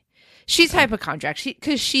really. She's hypochondriac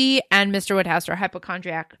because she and Mr. Woodhouse are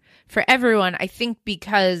hypochondriac for everyone, I think,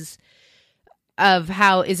 because of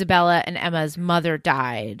how Isabella and Emma's mother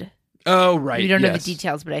died. Oh, right. We don't know the yes.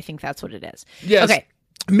 details, but I think that's what it is. Yes. Okay.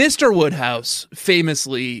 Mr. Woodhouse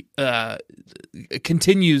famously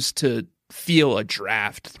continues to feel a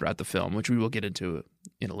draft throughout the film, which we will get into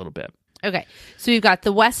in a little bit. Okay. So we've got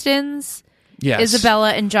the Westons, Yes.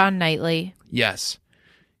 Isabella and John Knightley. Yes.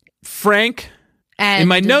 Frank. And In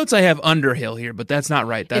my notes, I have Underhill here, but that's not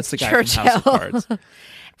right. That's the It's guy from House of Churchill. Cards.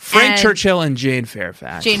 Frank And- Churchill and Jane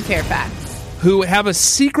Fairfax. Jane Fairfax. Who have a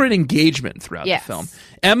secret engagement throughout Yes. the film.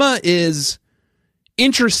 Emma is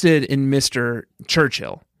interested in Mr.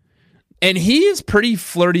 Churchill, and he is pretty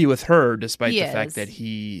flirty with her, despite He the is. fact that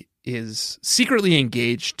he is secretly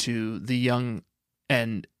engaged to the young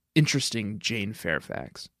and interesting Jane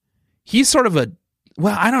Fairfax. He's sort of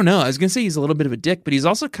I don't know. I was going to say he's a little bit of a dick, but he's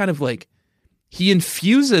also kind of like, he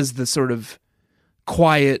infuses the sort of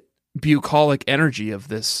quiet, bucolic energy of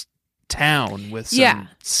this town with some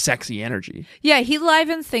sexy energy. Yeah, he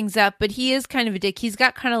livens things up, but he is kind of a dick. He's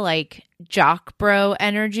got kind of like jock bro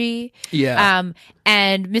energy. Yeah.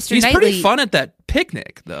 And Mr. He's Knightley, pretty fun at that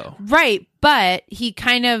picnic, though. right? But he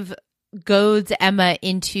kind of goads Emma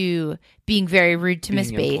into being very rude to Miss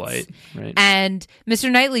Being Bates, impolite, right. and Mr.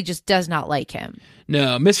 Knightley just does not like him.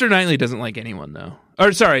 No, Mr. Knightley doesn't like anyone, though.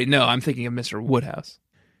 Or, sorry, no, I'm thinking of Mr. Woodhouse.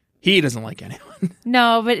 He doesn't like anyone.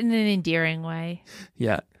 No, but in an endearing way.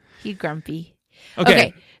 Yeah. He's grumpy.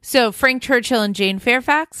 Okay. So Frank Churchill and Jane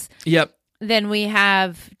Fairfax. Yep. Then we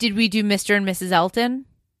have. Did we do Mr. and Mrs. Elton?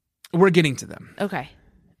 We're getting to them. Okay.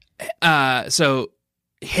 So,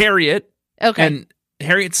 Harriet Okay. and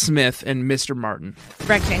Harriet Smith and Mr. Martin.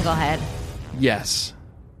 Rectangle head. Yes.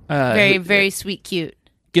 Very, who- very sweet, cute.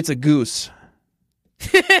 Gets a goose.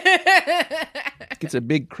 Gets a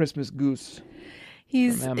big Christmas goose.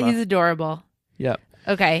 He's adorable. Yep.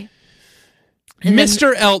 Okay. And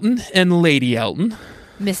Mr. Elton and Lady Elton.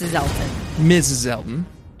 Mrs. Elton. Mrs. Elton.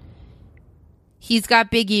 He's got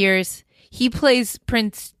big ears. He plays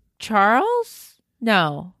Prince Charles?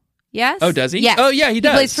 No. Yes? Oh, does he? Yes. Oh, yeah, he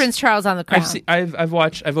does. He plays Prince Charles on The Crown. I've seen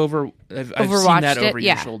Overwatched that over it,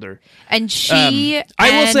 your yeah. shoulder. And she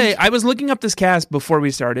I will say, I was looking up this cast before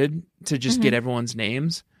we started to just get everyone's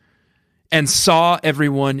names and saw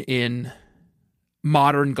everyone in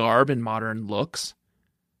modern garb and modern looks.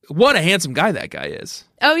 What a handsome guy that guy is.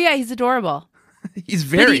 Oh, yeah, he's adorable. He's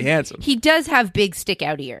very But handsome. He does have big stick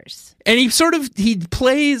out ears. And he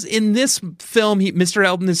plays in this film, Mr.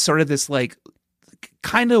 Elton is sort of this like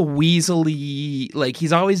kind of weaselly, like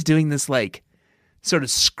he's always doing this like sort of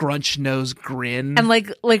scrunch nose grin. And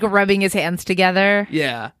like rubbing his hands together.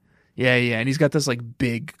 Yeah. And he's got this like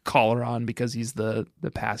big collar on because he's the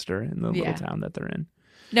pastor in the little town that they're in.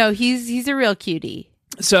 No, he's a real cutie.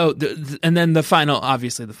 So, and then the final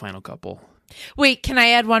couple. Wait, can I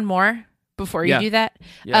add one more before you do that?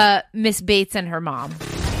 Yeah. Miss Bates and her mom.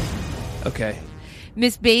 Okay.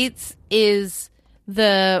 Miss Bates is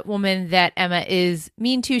the woman that Emma is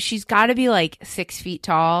mean to. She's got to be like 6 feet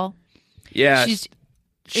tall. Yeah.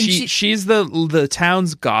 She's the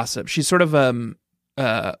town's gossip. She's sort of what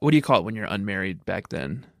do you call it when you're unmarried back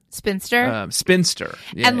then? Spinster. Spinster.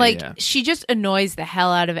 Yeah, and like she just annoys the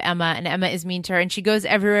hell out of Emma, and Emma is mean to her, and she goes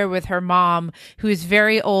everywhere with her mom, who is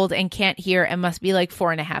very old and can't hear and must be like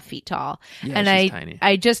 4.5 feet tall. Yeah, and she's tiny.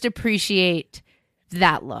 I just appreciate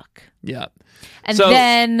that look. Yeah. And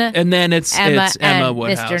then it's Emma and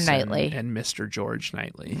Woodhouse Mr. Knightley and Mr. George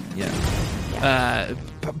Knightley. Yeah.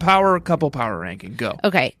 Couple power ranking. Go.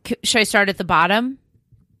 Okay. Should I start at the bottom?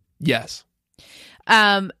 Yes.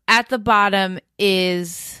 At the bottom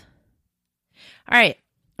is... All right.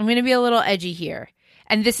 I'm going to be a little edgy here.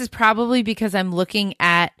 And this is probably because I'm looking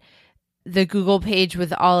at the Google page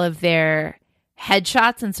with all of their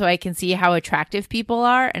headshots, and so I can see how attractive people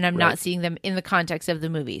are, and I'm not seeing them in the context of the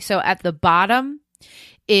movie. So at the bottom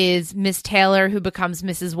is Miss Taylor, who becomes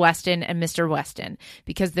Mrs. Weston, and Mr. Weston,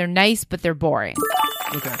 because they're nice, but they're boring.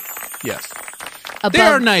 Okay. Yes. They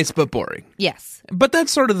are nice, but boring. Yes. But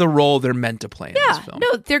that's sort of the role they're meant to play in this film.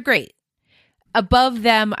 No, they're great. Above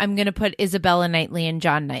them, I'm going to put Isabella Knightley and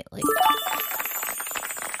John Knightley.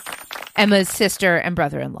 Emma's sister and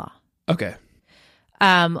brother-in-law. Okay.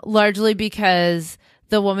 Largely because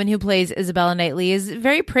the woman who plays Isabella Knightley is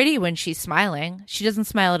very pretty when she's smiling. She doesn't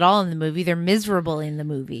smile at all in the movie. They're miserable in the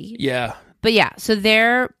movie. Yeah. But yeah, so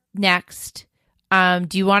they're next. Do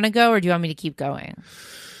you want to go or do you want me to keep going?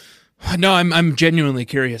 No, I'm genuinely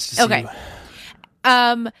curious to see. Okay.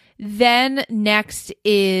 Then next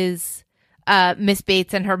is Miss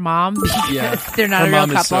Bates and her mom. Yeah. They're not her a real mom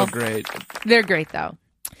couple. Is so great. They're great though.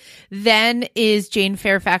 Then is Jane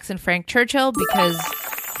Fairfax and Frank Churchill, because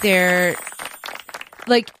they're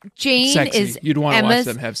like Jane Sexy. is You'd want to Emma's,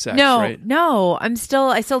 watch them have sex, no, right? No, I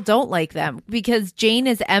still don't like them, because Jane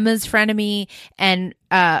is Emma's frenemy and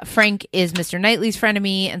Frank is Mr. Knightley's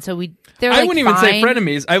frenemy, and so they're like I wouldn't even say fine.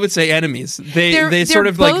 frenemies. I would say enemies. They They're sort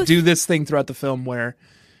of both... like do this thing throughout the film where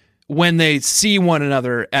when they see one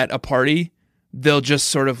another at a party, they'll just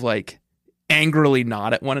sort of like angrily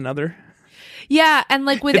nod at one another. Yeah, and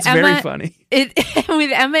like with it's Emma, very funny.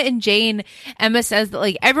 With Emma and Jane, Emma says that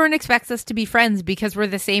like everyone expects us to be friends because we're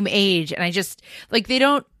the same age, and I just like they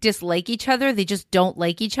don't dislike each other; they just don't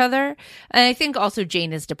like each other. And I think also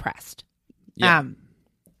Jane is depressed. Yeah.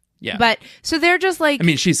 Yeah. But so they're just like, I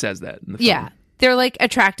mean, she says that in the film. Yeah, they're like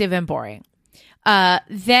attractive and boring.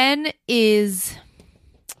 Then is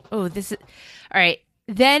all right.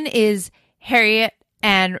 Then is Harriet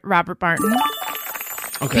and Robert Martin.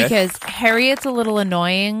 Okay. Because Harriet's a little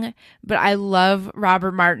annoying, but I love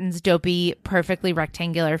Robert Martin's dopey, perfectly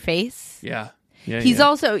rectangular face. Yeah. He's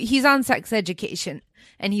on Sex Education,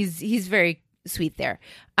 and he's very sweet there.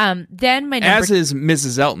 Then my number, as is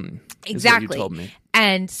Mrs. Elton. Exactly. Is what you told me.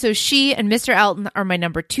 And so she and Mr. Elton are my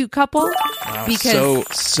number 2 couple. Wow, because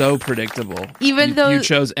so predictable. Even though you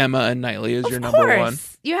chose Emma and Knightley as your number 1.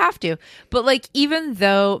 You have to. But like, even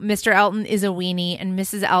though Mr. Elton is a weenie and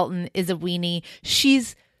Mrs. Elton is a weenie,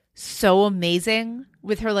 she's so amazing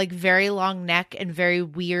with her like very long neck and very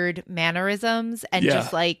weird mannerisms, and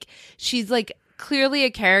just like she's like clearly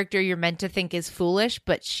a character you're meant to think is foolish,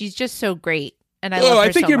 but she's just so great. And I love her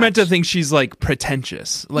I think so you're much. meant to think she's like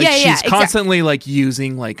pretentious. Like she's constantly like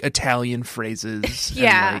using like Italian phrases.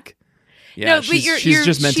 Yeah. And, like, yeah, no, she's you're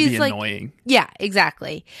just meant to be like, annoying. Yeah,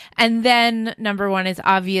 exactly. And then number 1 is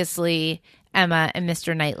obviously Emma and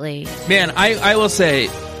Mr. Knightley. Man, I will say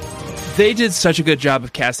They did such a good job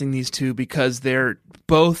of casting these two because they're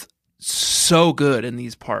both so good in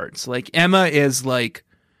these parts. Like Emma is like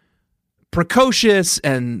precocious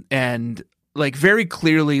and like very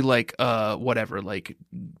clearly like whatever, like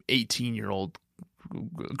 18-year-old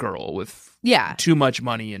girl with too much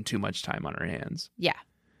money and too much time on her hands. Yeah.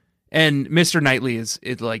 And Mr. Knightley is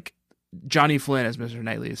like Johnny Flynn as Mr.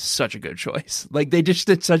 Knightley is such a good choice. Like they just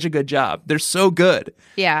did such a good job. They're so good.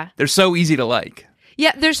 Yeah. They're so easy to like.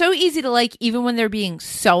 Yeah, they're so easy to like even when they're being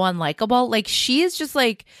so unlikable. Like she is just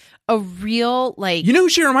like a real like You know who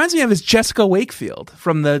she reminds me of is Jessica Wakefield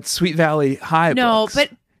from the Sweet Valley High books. but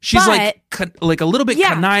she's like a little bit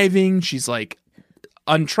Yeah. conniving. She's like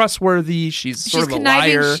untrustworthy. She's sort of a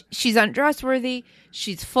conniving, liar. She's untrustworthy.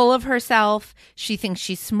 She's full of herself. She thinks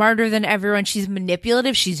she's smarter than everyone. She's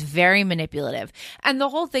manipulative. She's very manipulative. And the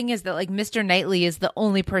whole thing is that like Mr. Knightley is the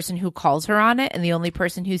only person who calls her on it and the only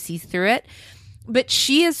person who sees through it. But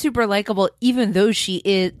she is super likable, even though she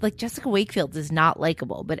is like Jessica Wakefield is not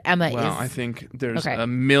likable, but Emma is. Well, I think there's Okay. a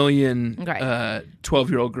million Okay.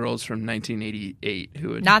 12-year-old girls from 1988 who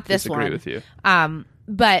would Not this disagree one. with you.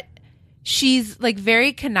 But she's like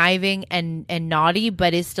very conniving and naughty,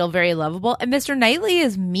 but is still very lovable. And Mr. Knightley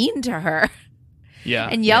is mean to her Yeah,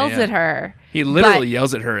 and yells yeah. at her. He literally But-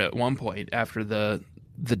 yells at her at one point after the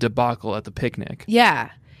debacle at the picnic. Yeah,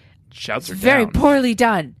 Shouts her very down. poorly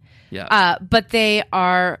done. Yeah. But they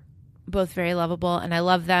are both very lovable, and I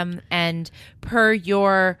love them. And per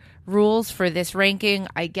your rules for this ranking,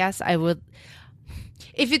 I guess I would.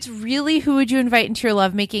 If it's really who would you invite into your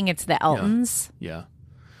lovemaking, it's the Eltons. Yeah.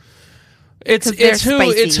 It's 'Cause they're it's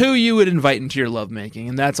spicy. who you would invite into your lovemaking,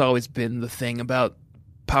 and that's always been the thing about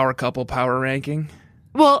power couple power ranking.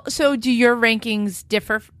 Well, so do your rankings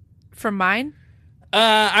differ from mine?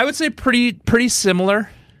 I would say pretty similar.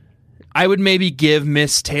 I would maybe give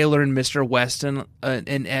Miss Taylor and Mr. Weston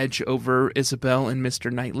an edge over Isabel and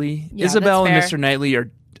Mr. Knightley. Yeah, Isabel and that's Mr. fair. Knightley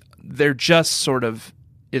they're just sort of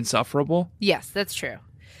insufferable. Yes, that's true.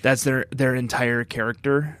 That's their entire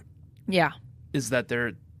character. Yeah. Is that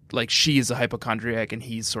they're like she is a hypochondriac and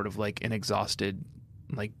he's sort of like an exhausted,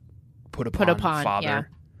 like put upon father. yeah.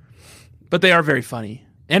 But they are very funny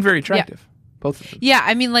and very attractive, both of them. Yeah,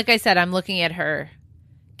 I mean, like I said, I'm looking at her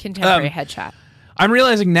contemporary headshot. I'm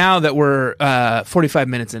realizing now that we're 45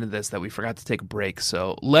 minutes into this that we forgot to take a break.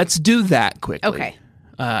 So let's do that quickly. Okay.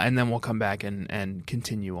 And then we'll come back and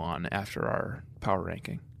continue on after our power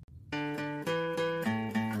ranking.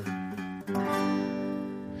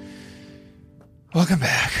 Welcome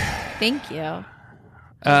back. Thank you.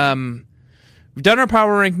 We've done our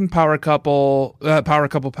power ranking, power couple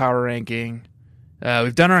power ranking.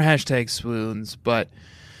 We've done our hashtag swoons, but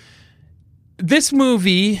this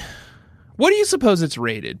movie, what do you suppose it's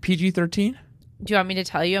rated? PG-13? Do you want me to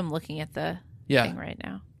tell you? I'm looking at the Yeah. thing right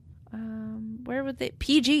now. Where would they?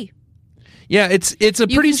 PG. Yeah, it's a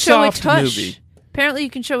You pretty can show soft a tush. movie. Apparently, you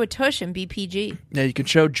can show a tush and be PG. Yeah, you can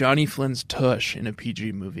show Johnny Flynn's tush in a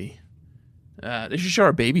PG movie. They should show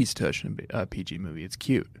our baby's tush in a PG movie. It's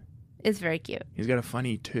cute. It's very cute. He's got a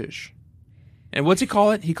funny tush. And what's he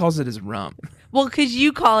call it? He calls it his rump. Well, because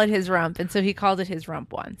you call it his rump, and so he called it his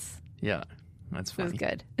rump once. Yeah, that's It funny. was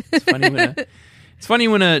good. It's funny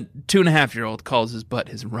when a 2.5-year-old calls his butt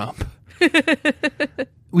his rump.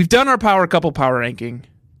 We've done our power couple power ranking.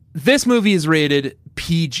 This movie is rated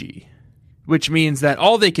PG, which means that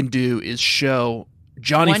all they can do is show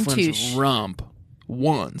Johnny One Flynn's touche. rump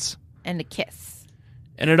once. And a kiss.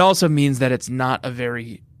 And it also means that it's not a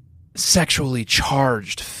very sexually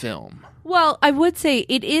charged film. Well, I would say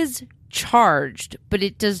it is charged, but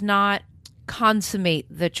it does not consummate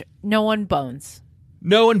the. No one bones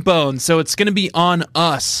No one bones, so it's going to be on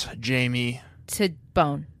us, Jamie, to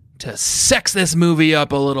bone. to sex this movie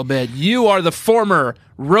up a little bit. You are the former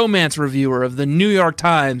romance reviewer of the New York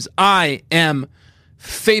Times. I am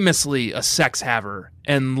famously a sex haver,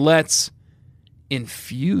 and let's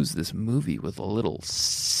infuse this movie with a little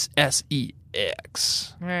sex.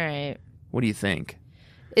 All right. What do you think?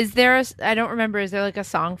 Is there a? I don't remember. Is there like a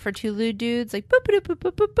song for two lewd dudes? Like boop boop boop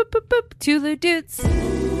boop boop boop boop boop. Two lewd dudes.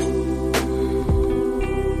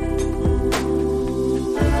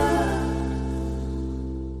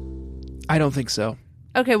 I don't think so.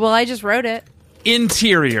 Okay. Well, I just wrote it.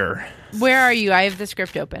 Interior. Where are you? I have the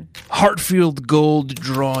script open. Hartfield Gold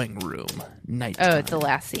Drawing Room. Nighttime. Oh, it's the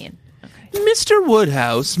last scene. Mr.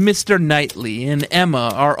 Woodhouse, Mr. Knightley, and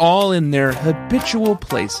Emma are all in their habitual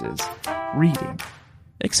places, reading.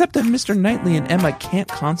 Except that Mr. Knightley and Emma can't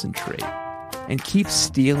concentrate and keep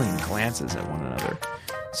stealing glances at one another.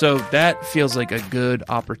 So that feels like a good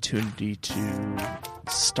opportunity to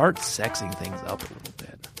start sexing things up a little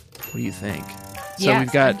bit. What do you think? So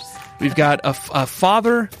Yes, we've got a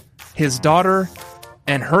father, his daughter,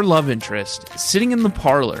 and her love interest sitting in the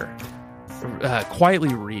parlor,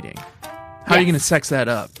 quietly reading. How are you Yes. going to sex that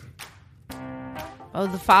up? Oh,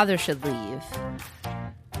 the father should leave.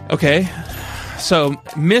 Okay, so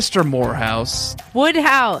Mr. Morehouse,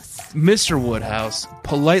 Woodhouse. Mr. Woodhouse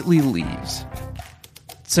politely leaves.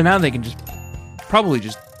 So now they can probably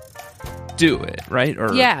just do it, right?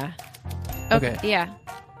 Or Yeah. Okay. Yeah.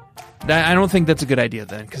 I don't think that's a good idea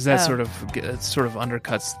then, because that Oh. sort of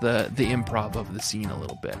undercuts the improv of the scene a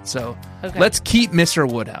little bit. So Okay. let's keep Mr.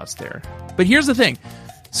 Woodhouse there. But here's the thing: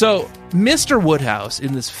 so Mr. Woodhouse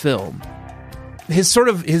in this film,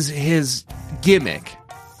 his gimmick,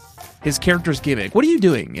 his character's gimmick. What are you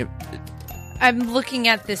doing? I'm looking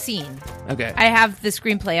at the scene. Okay, I have the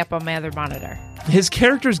screenplay up on my other monitor. his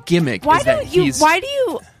character's gimmick Why is that don't you? he's Why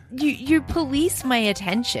do you police my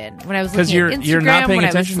attention when I was because looking at Instagram? you're not paying when I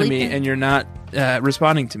was attention to me sleeping? and you're not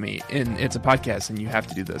responding to me, and it's a podcast and you have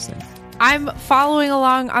to do those things. I'm following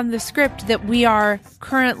along on the script that we are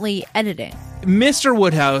currently editing. Mr.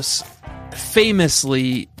 Woodhouse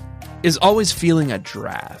famously is always feeling a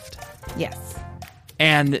draft. Yes.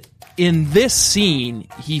 And in this scene,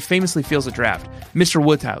 he famously feels a draft. Mr.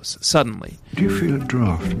 Woodhouse, suddenly. Do you feel a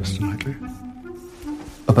draft, Mr. Knightley?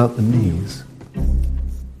 About the knees?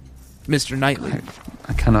 Mr. Knightley.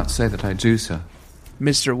 I cannot say that I do, sir.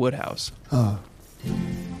 Mr. Woodhouse. Ah.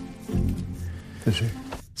 Does he?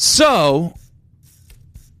 So,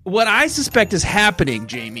 what I suspect is happening,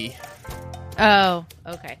 Jamie, Oh,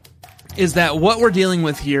 okay. is that what we're dealing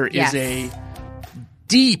with here Yes. is a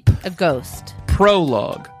deep A ghost.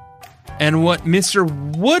 prologue. And what Mr.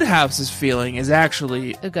 Woodhouse is feeling is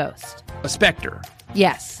actually A ghost. a specter.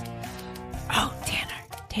 Yes. Oh, Tanner.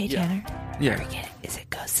 Hey, Yeah. Tanner. Yeah. Are we getting, is it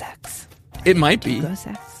ghost sex? It might be. Ghost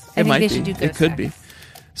sex? It I think might they be. should do ghost It could sex. be.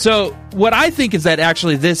 So, what I think is that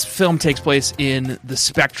actually this film takes place in the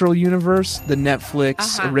Spectral universe, the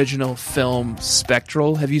Netflix original film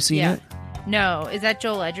Spectral. Have you seen Yeah. it? No. Is that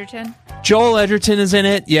Joel Edgerton? Joel Edgerton is in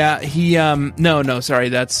it. Yeah, he no, sorry,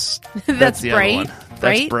 that's That's the Bright? other one. That's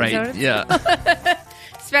Bright? Is Bright. that what it's- Yeah.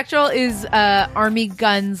 Spectral is Army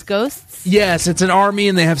Guns Ghosts. Yes, it's an army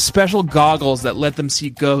and they have special goggles that let them see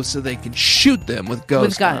ghosts so they can shoot them with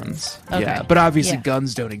ghost With guns. Okay. Yeah, but obviously Yeah.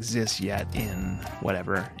 guns don't exist yet in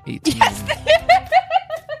whatever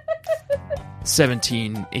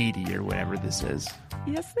 1780 or whatever this is.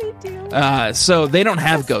 Yes, they do. So they don't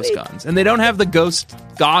have ghost they- guns, and they don't have the ghost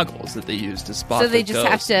goggles that they use to spot. So they the just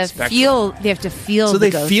have ghosts to in Spectral. feel. They have to feel. So the they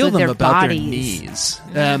ghosts feel with them their about bodies.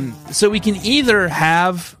 their knees. So we can either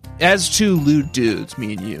have, as two lewd dudes,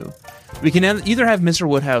 me and you, we can either have Mr.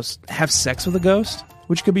 Woodhouse have sex with a ghost,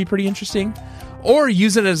 which could be pretty interesting, or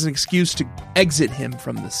use it as an excuse to exit him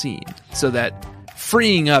from the scene, so that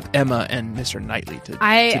freeing up Emma and Mr. Knightley to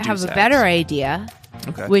I to do have a sex. better idea.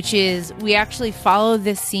 Okay. Which is we actually follow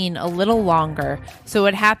this scene a little longer. So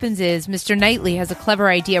what happens is Mr. Knightley has a clever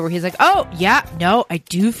idea where he's like, "Oh yeah, no, I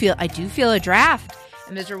do feel a draft."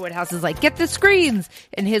 And Mr. Woodhouse is like, "Get the screens,"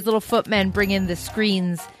 and his little footmen bring in the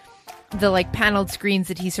screens, the like paneled screens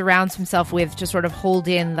that he surrounds himself with to sort of hold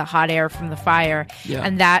in the hot air from the fire, Yeah.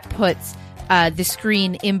 and that puts the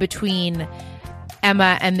screen in between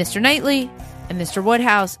Emma and Mr. Knightley and Mr.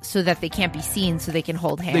 Woodhouse so that they can't be seen, so they can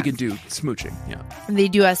hold hands. They can do smooching. Yeah. And they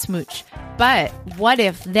do a smooch. But what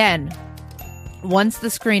if then, once the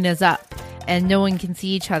screen is up and no one can see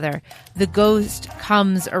each other, the ghost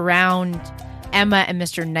comes around Emma and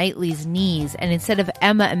Mr. Knightley's knees, and instead of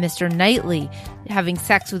Emma and Mr. Knightley having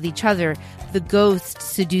sex with each other, the ghost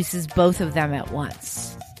seduces both of them at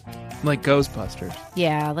once. Like Ghostbusters.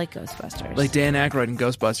 Yeah, like Ghostbusters. Like Dan Aykroyd in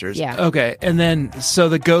Ghostbusters. Yeah. Okay, and then so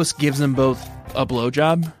the ghost gives them both a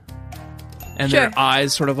blowjob, and their Sure.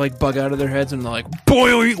 eyes sort of like bug out of their heads, and they're like,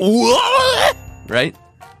 "Boing, what?" Right?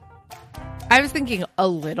 I was thinking a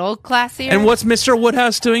little classier. And what's Mr.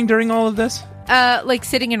 Woodhouse doing during all of this? Like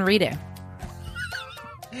sitting and reading.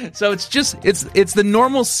 So it's just it's the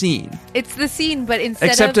normal scene, It's the scene, but instead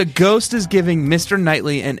except of a ghost is giving Mr.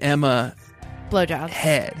 Knightley and Emma blowjobs.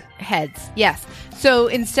 head. Heads, yes. So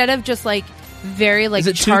instead of just like very like Is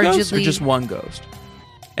it two chargedly, ghosts or just one ghost?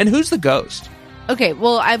 And who's the ghost? Okay,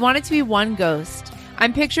 well, I want it to be one ghost.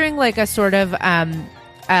 I'm picturing like a sort of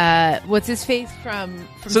what's his face from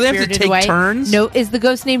So they have to Spirited take Away? turns? No, is the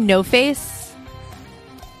ghost named No Face?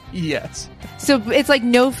 Yes. So it's like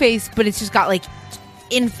No Face, but it's just got like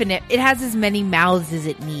infinite. It has as many mouths as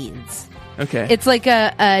it needs. Okay. It's like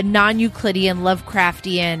a non-Euclidean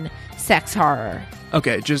Lovecraftian sex horror.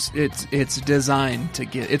 Okay, just it's designed to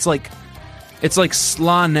get. It's like It's like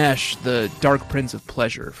Slaanesh, the Dark Prince of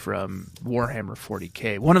Pleasure from Warhammer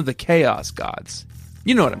 40k, one of the Chaos gods.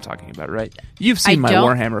 You know what I'm talking about, right? You've seen my don't.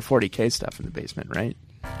 Warhammer 40k stuff in the basement, right?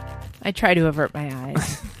 I try to avert my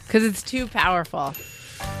eyes because it's too powerful.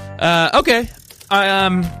 Okay.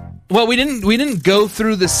 Well, we didn't go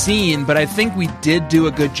through the scene, but I think we did do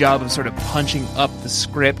a good job of sort of punching up the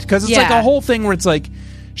script, because it's like a whole thing where it's like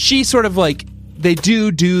she sort of like they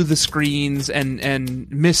do the screens, and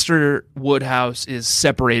Mr. Woodhouse is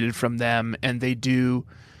separated from them, and they do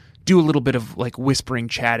a little bit of like whispering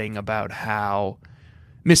chatting about how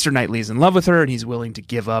Mr. Knightley's in love with her and he's willing to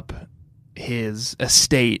give up his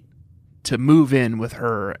estate to move in with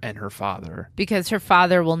her and her father. Because her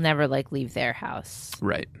father will never like leave their house.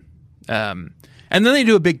 Right. And then they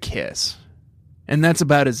do a big kiss. And that's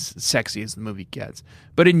about as sexy as the movie gets.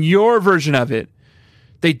 But in your version of it,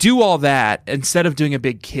 they do all that. Instead of doing a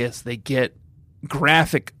big kiss, they get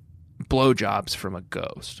graphic blowjobs from a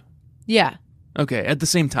ghost. Yeah. Okay, at the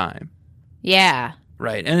same time. Yeah.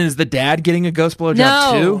 Right. And is the dad getting a ghost blowjob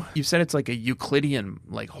No. too? You said it's like a Euclidean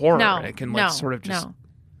like horror. No. It can like no, sort of just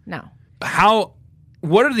No.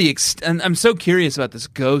 what are the and I'm so curious about this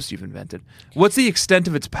ghost you've invented. What's the extent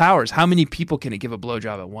of its powers? How many people can it give a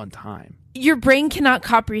blowjob at one time? Your brain cannot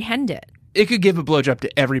comprehend it. It could give a blowjob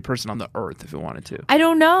to every person on the earth if it wanted to. I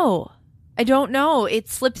don't know. It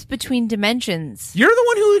slips between dimensions. You're the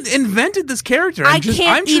one who invented this character. I'm just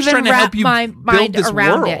even trying to wrap help you my build mind this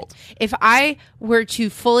around world. it. If I were to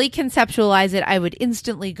fully conceptualize it, I would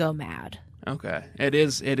instantly go mad. Okay. It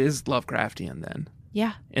is Lovecraftian then.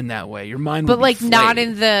 Yeah. In that way. Your mind But would be like not flayed.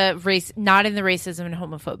 in the racism and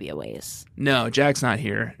homophobia ways. No, Jack's not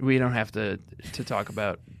here. We don't have to talk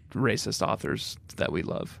about racist authors that we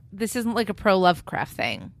love. This isn't like a pro Lovecraft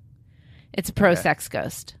thing. It's a pro sex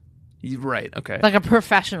ghost. Right, okay. Like a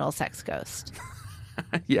professional sex ghost.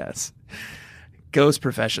 Yes. Ghost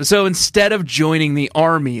profession. So instead of joining the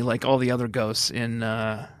army like all the other ghosts in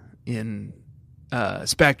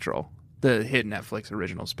Spectral, the hit Netflix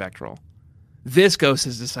original Spectral, this ghost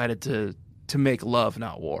has decided to make love,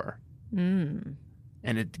 not war. Mm.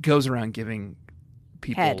 And it goes around giving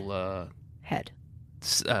people Head.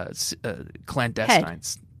 clandestine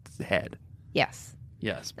head. Yes.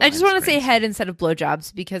 Yes. I just want to say screens. head instead of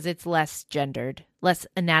blowjobs because it's less gendered, less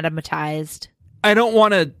anatomized. I don't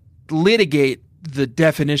want to litigate the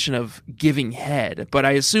definition of giving head, but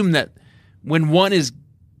I assume that when one is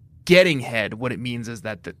getting head, what it means is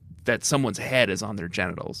that someone's head is on their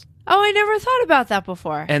genitals. Oh, I never thought about that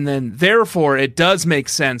before. And then, therefore, it does make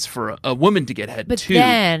sense for a woman to get head, But too.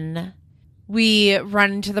 then we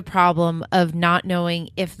run into the problem of not knowing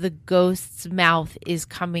if the ghost's mouth is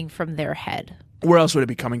coming from their head. Where else would it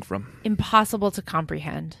be coming from? Impossible to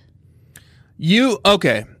comprehend.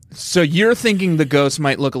 Okay. So you're thinking the ghost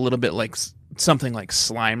might look a little bit like something like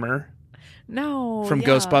Slimer No. from yeah.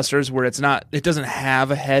 Ghostbusters, where it doesn't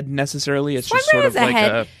have a head necessarily. It's just Slimer sort has of a like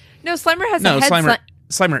head. No, Slimer has a head.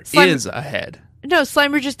 Slimer is a head. No,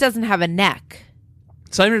 Slimer just doesn't have a neck.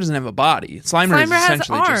 Slimer doesn't have a body. Slimer is Slimer has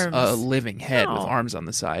essentially just a arms. living head with No. arms on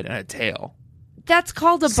the side and a tail. That's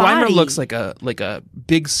called a Slimer body. looks like a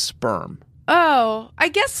big sperm. Oh, I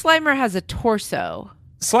guess Slimer has a torso.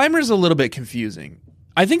 Slimer's a little bit confusing.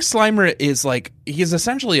 I think Slimer is he's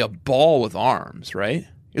essentially a ball with arms, right?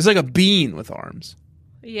 He's like a bean with arms.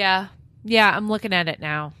 Yeah. Yeah, I'm looking at it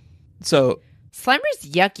now. So Slimer's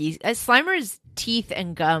yucky. Slimer's teeth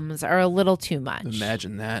and gums are a little too much.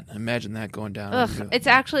 imagine that going down. Ugh, it's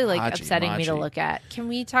actually like Hachi upsetting me to machi. look at. Can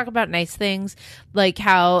we talk about nice things? Like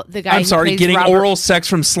how the guy I'm who sorry, plays getting Robert- oral sex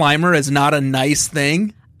from Slimer is not a nice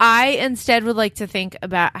thing. I instead would like to think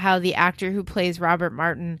about how the actor who plays Robert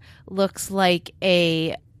Martin looks like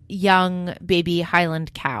a young baby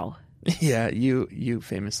Highland cow. Yeah, you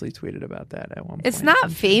famously tweeted about that at one point. It's not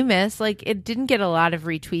famous. Like, it didn't get a lot of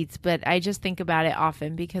retweets, but I just think about it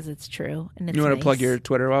often because it's true. And it's You want to nice. plug your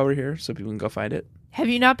Twitter while we're here so people can go find it? Have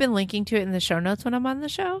you not been linking to it in the show notes when I'm on the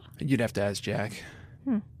show? You'd have to ask Jack.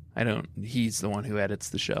 I don't. He's the one who edits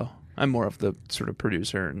the show. I'm more of the sort of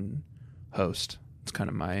producer and host. It's kind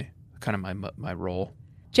of my role.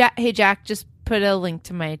 Hey, Jack, just put a link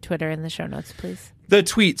to my Twitter in the show notes, please. The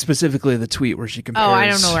tweet, specifically the tweet where she compares. Oh, I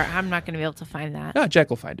don't know where. I'm not going to be able to find that. Oh, Jack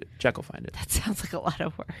will find it. That sounds like a lot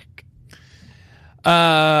of work.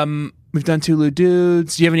 We've done Two Lewd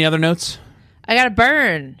Dudes. Do you have any other notes? I got to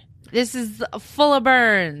burn. This is full of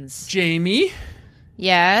burns. Jamie?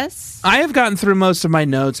 Yes. I have gotten through most of my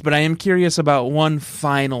notes, but I am curious about one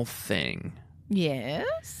final thing.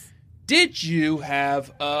 Yes. Did you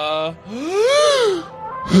have a...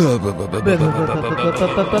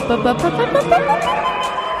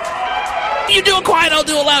 You do it quiet, I'll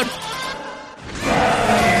do it loud.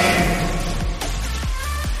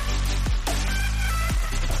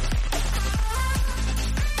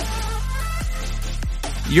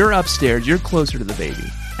 You're upstairs. You're closer to the baby,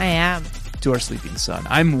 I am. to our sleeping son.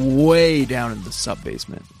 I'm way down in the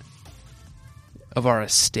sub-basement of our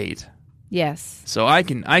estate. Yes. So I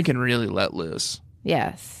can really let loose.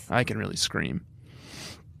 Yes. I can really scream.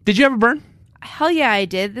 Did you ever burn? Hell yeah, I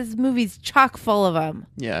did. This movie's chock full of them.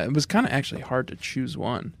 Yeah, it was kind of actually hard to choose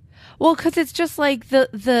one. Well, because it's just like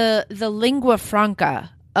the lingua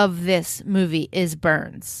franca of this movie is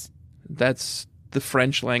burns. That's the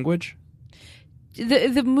French language?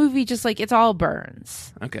 The movie just like it's all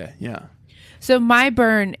burns. Okay, yeah. So my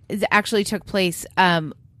burn actually took place.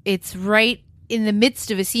 It's right in the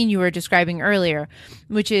midst of a scene you were describing earlier,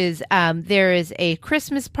 which is there is a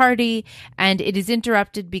Christmas party and it is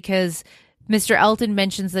interrupted because Mr. Elton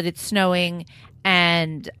mentions that it's snowing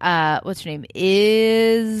and what's her name?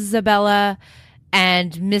 Isabella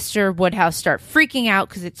and Mr. Woodhouse start freaking out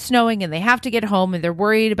because it's snowing and they have to get home and they're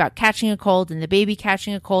worried about catching a cold and the baby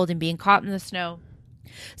catching a cold and being caught in the snow.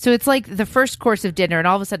 So it's like the first course of dinner and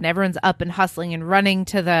all of a sudden everyone's up and hustling and running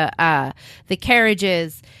to the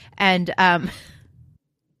carriages and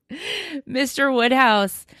Mr.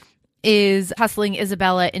 Woodhouse is hustling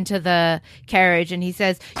Isabella into the carriage and he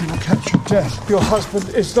says, You will catch your death. Your husband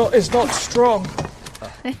is not strong.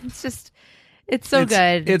 it's so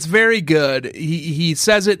good. It's very good. He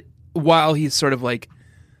says it while he's sort of like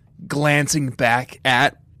glancing back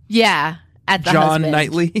at at the John husband.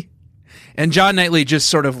 Knightley. And John Knightley just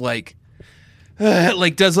sort of like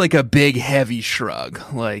does like a big heavy shrug.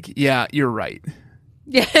 Like, yeah, you're right.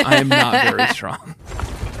 I am not very strong.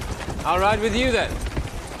 I'll ride with you then.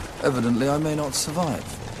 Evidently, I may not survive.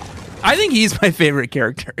 I think he's my favorite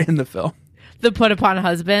character in the film. The put upon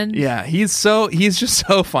husband. Yeah, he's just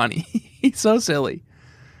so funny. He's so silly.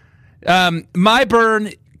 My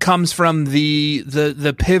burn comes from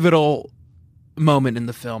the pivotal moment in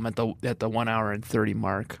the film at the 1 hour and 30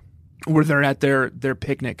 mark, where they're at their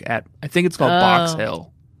picnic at, I think it's called Box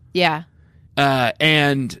Hill. Yeah.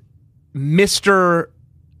 And Mr.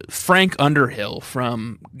 Frank Underhill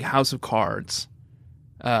from House of Cards,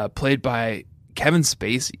 played by Kevin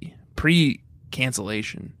Spacey,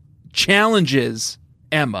 pre-cancellation, challenges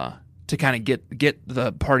Emma to kind of get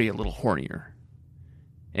the party a little hornier.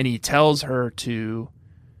 And he tells her to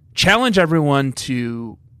challenge everyone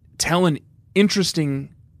to tell an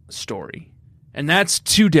interesting story. And that's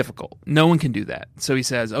too difficult. No one can do that. So he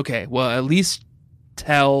says, okay, well, at least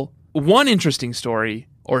tell one interesting story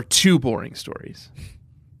or two boring stories.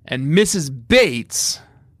 And Miss Bates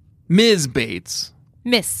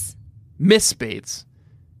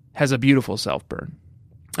has a beautiful self-burn.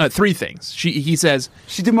 Three things. He says...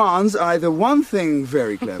 She demands either one thing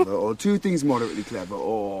very clever, or two things moderately clever,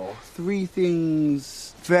 or three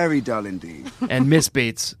things very dull indeed. And Miss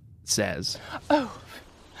Bates says... Oh,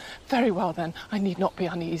 very well then. I need not be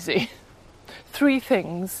uneasy. Three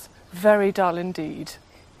things very dull indeed.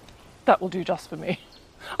 That will do just for me.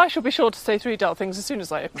 I shall be sure to say three dull things as soon as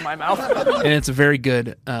I open my mouth. And it's a very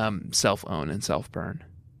good self-own and self-burn.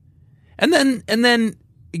 And then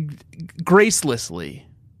gracelessly,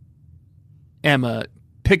 Emma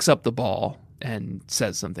picks up the ball and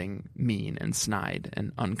says something mean and snide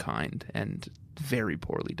and unkind and very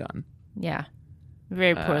poorly done. Yeah.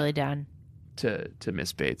 Very poorly done. To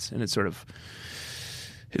Miss Bates. And it's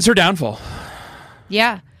her downfall.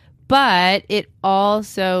 Yeah. But it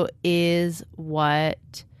also is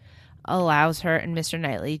what allows her and Mr.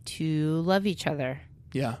 Knightley to love each other.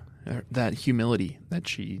 Yeah. That humility that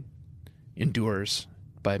she endures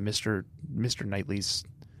by Mr. Knightley's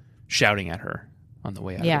shouting at her on the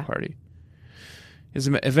way out of the party is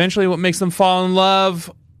eventually what makes them fall in love.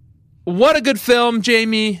 What a good film,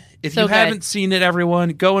 Jamie. If you haven't seen it,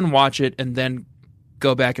 everyone, go and watch it and then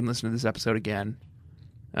go back and listen to this episode again.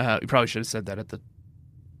 You probably should have said that at the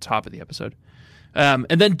top of the episode. And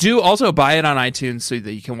then do also buy it on iTunes so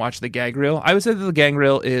that you can watch the gag reel. I would say that the gag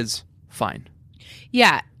reel is fine.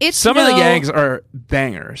 Yeah, some of the gags are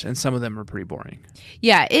bangers, and some of them are pretty boring.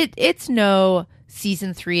 Yeah, it's no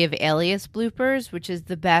season 3 of Alias bloopers, which is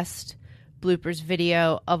the best bloopers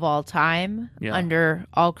video of all time under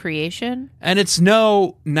all creation. And it's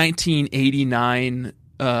no 1989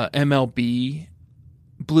 MLB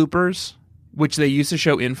bloopers, which they used to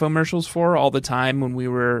show infomercials for all the time when we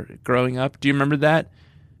were growing up. Do you remember that?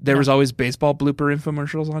 There was always baseball blooper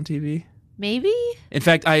infomercials on TV. Maybe? In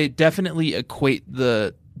fact, I definitely equate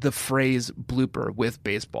the phrase blooper with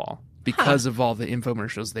baseball because of all the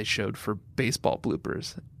infomercials they showed for baseball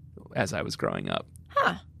bloopers as I was growing up.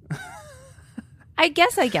 Huh. I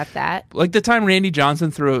guess I get that. Like the time Randy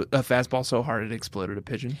Johnson threw a fastball so hard it exploded a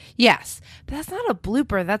pigeon. Yes, but that's not a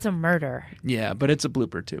blooper. That's a murder. Yeah, but it's a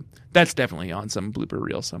blooper too. That's definitely on some blooper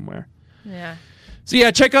reel somewhere. Yeah. So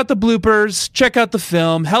yeah, check out the bloopers. Check out the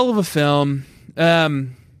film. Hell of a film.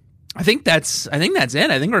 I think that's it.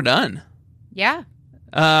 I think we're done. Yeah.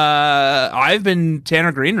 I've been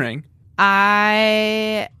Tanner Greenring.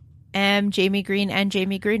 I am Jamie Green and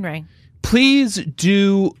Jamie Greenring. Please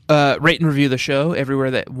do rate and review the show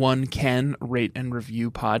everywhere that one can rate and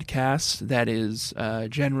review podcasts. That is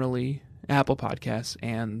generally Apple Podcasts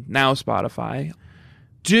and now Spotify.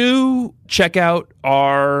 Do check out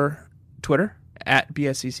our Twitter at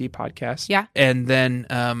BSCC Podcast. Yeah. And then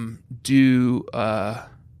do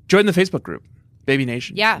join the Facebook group, Baby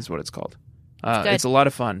Nation is what it's called. It's a lot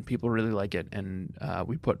of fun. People really like it. And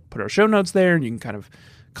we put our show notes there, and you can kind of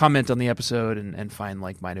comment on the episode and find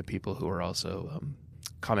like-minded people who are also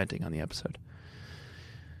commenting on the episode.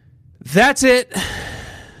 That's it.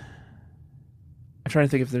 I'm trying to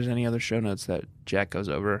think if there's any other show notes that Jack goes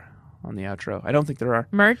over on the outro. I don't think there are.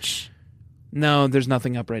 Merch? No, there's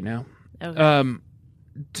nothing up right now. Okay.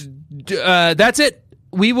 That's it.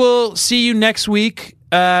 We will see you next week.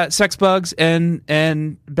 Sex bugs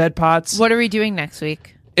and bed pots. What are we doing next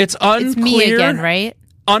week? It's unclear. It's me again, right?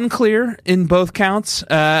 Unclear in both counts.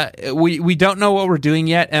 We don't know what we're doing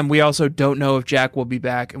yet, and we also don't know if Jack will be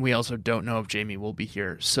back, and we also don't know if Jamie will be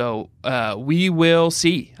here. So we will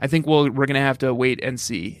see. I think we're going to have to wait and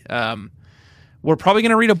see. We're probably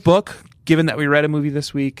going to read a book, given that we read a movie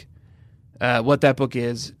this week. What that book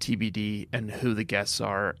is, TBD, and who the guests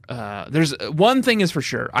are. There's one thing is for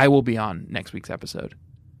sure. I will be on next week's episode.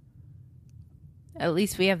 At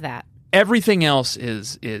least we have that. Everything else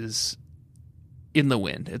is in the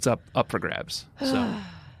wind. It's up for grabs. So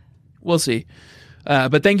we'll see.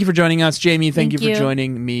 But thank you for joining us, Jamie. Thank you for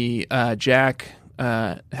joining me, Jack.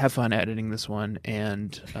 Have fun editing this one,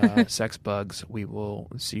 and Sex Bugs. We will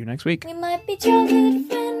see you next week. We might be childhood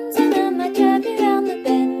friends, and I might drive you around the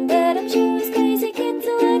bend, but I'm sure as crazy kids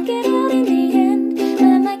will work it out in the end.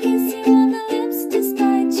 I might kiss you on the lips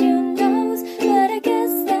despite your nose, but I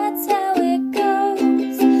guess that's how it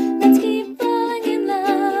goes. Let's keep falling in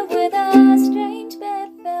love with our strange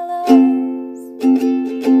bedfellows.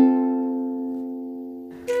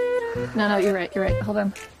 No, you're right. Hold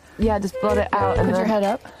on. Yeah, just blot it out and Put your then... head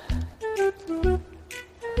up.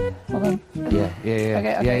 Hold on. Yeah. Okay.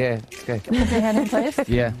 Yeah. Okay. Put your hand in place.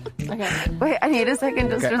 Yeah. Okay. Wait, I need a second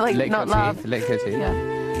just to Lick not your laugh. teeth. Lick your teeth. Yeah.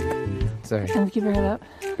 Sorry. And keep your head up.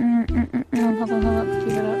 Hold on. Keep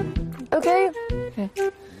your head up. Okay. Okay.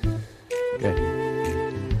 Good. Okay.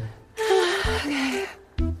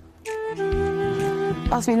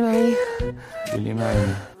 Ask me to marry you. Will you marry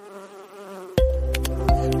me?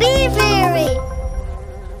 Be very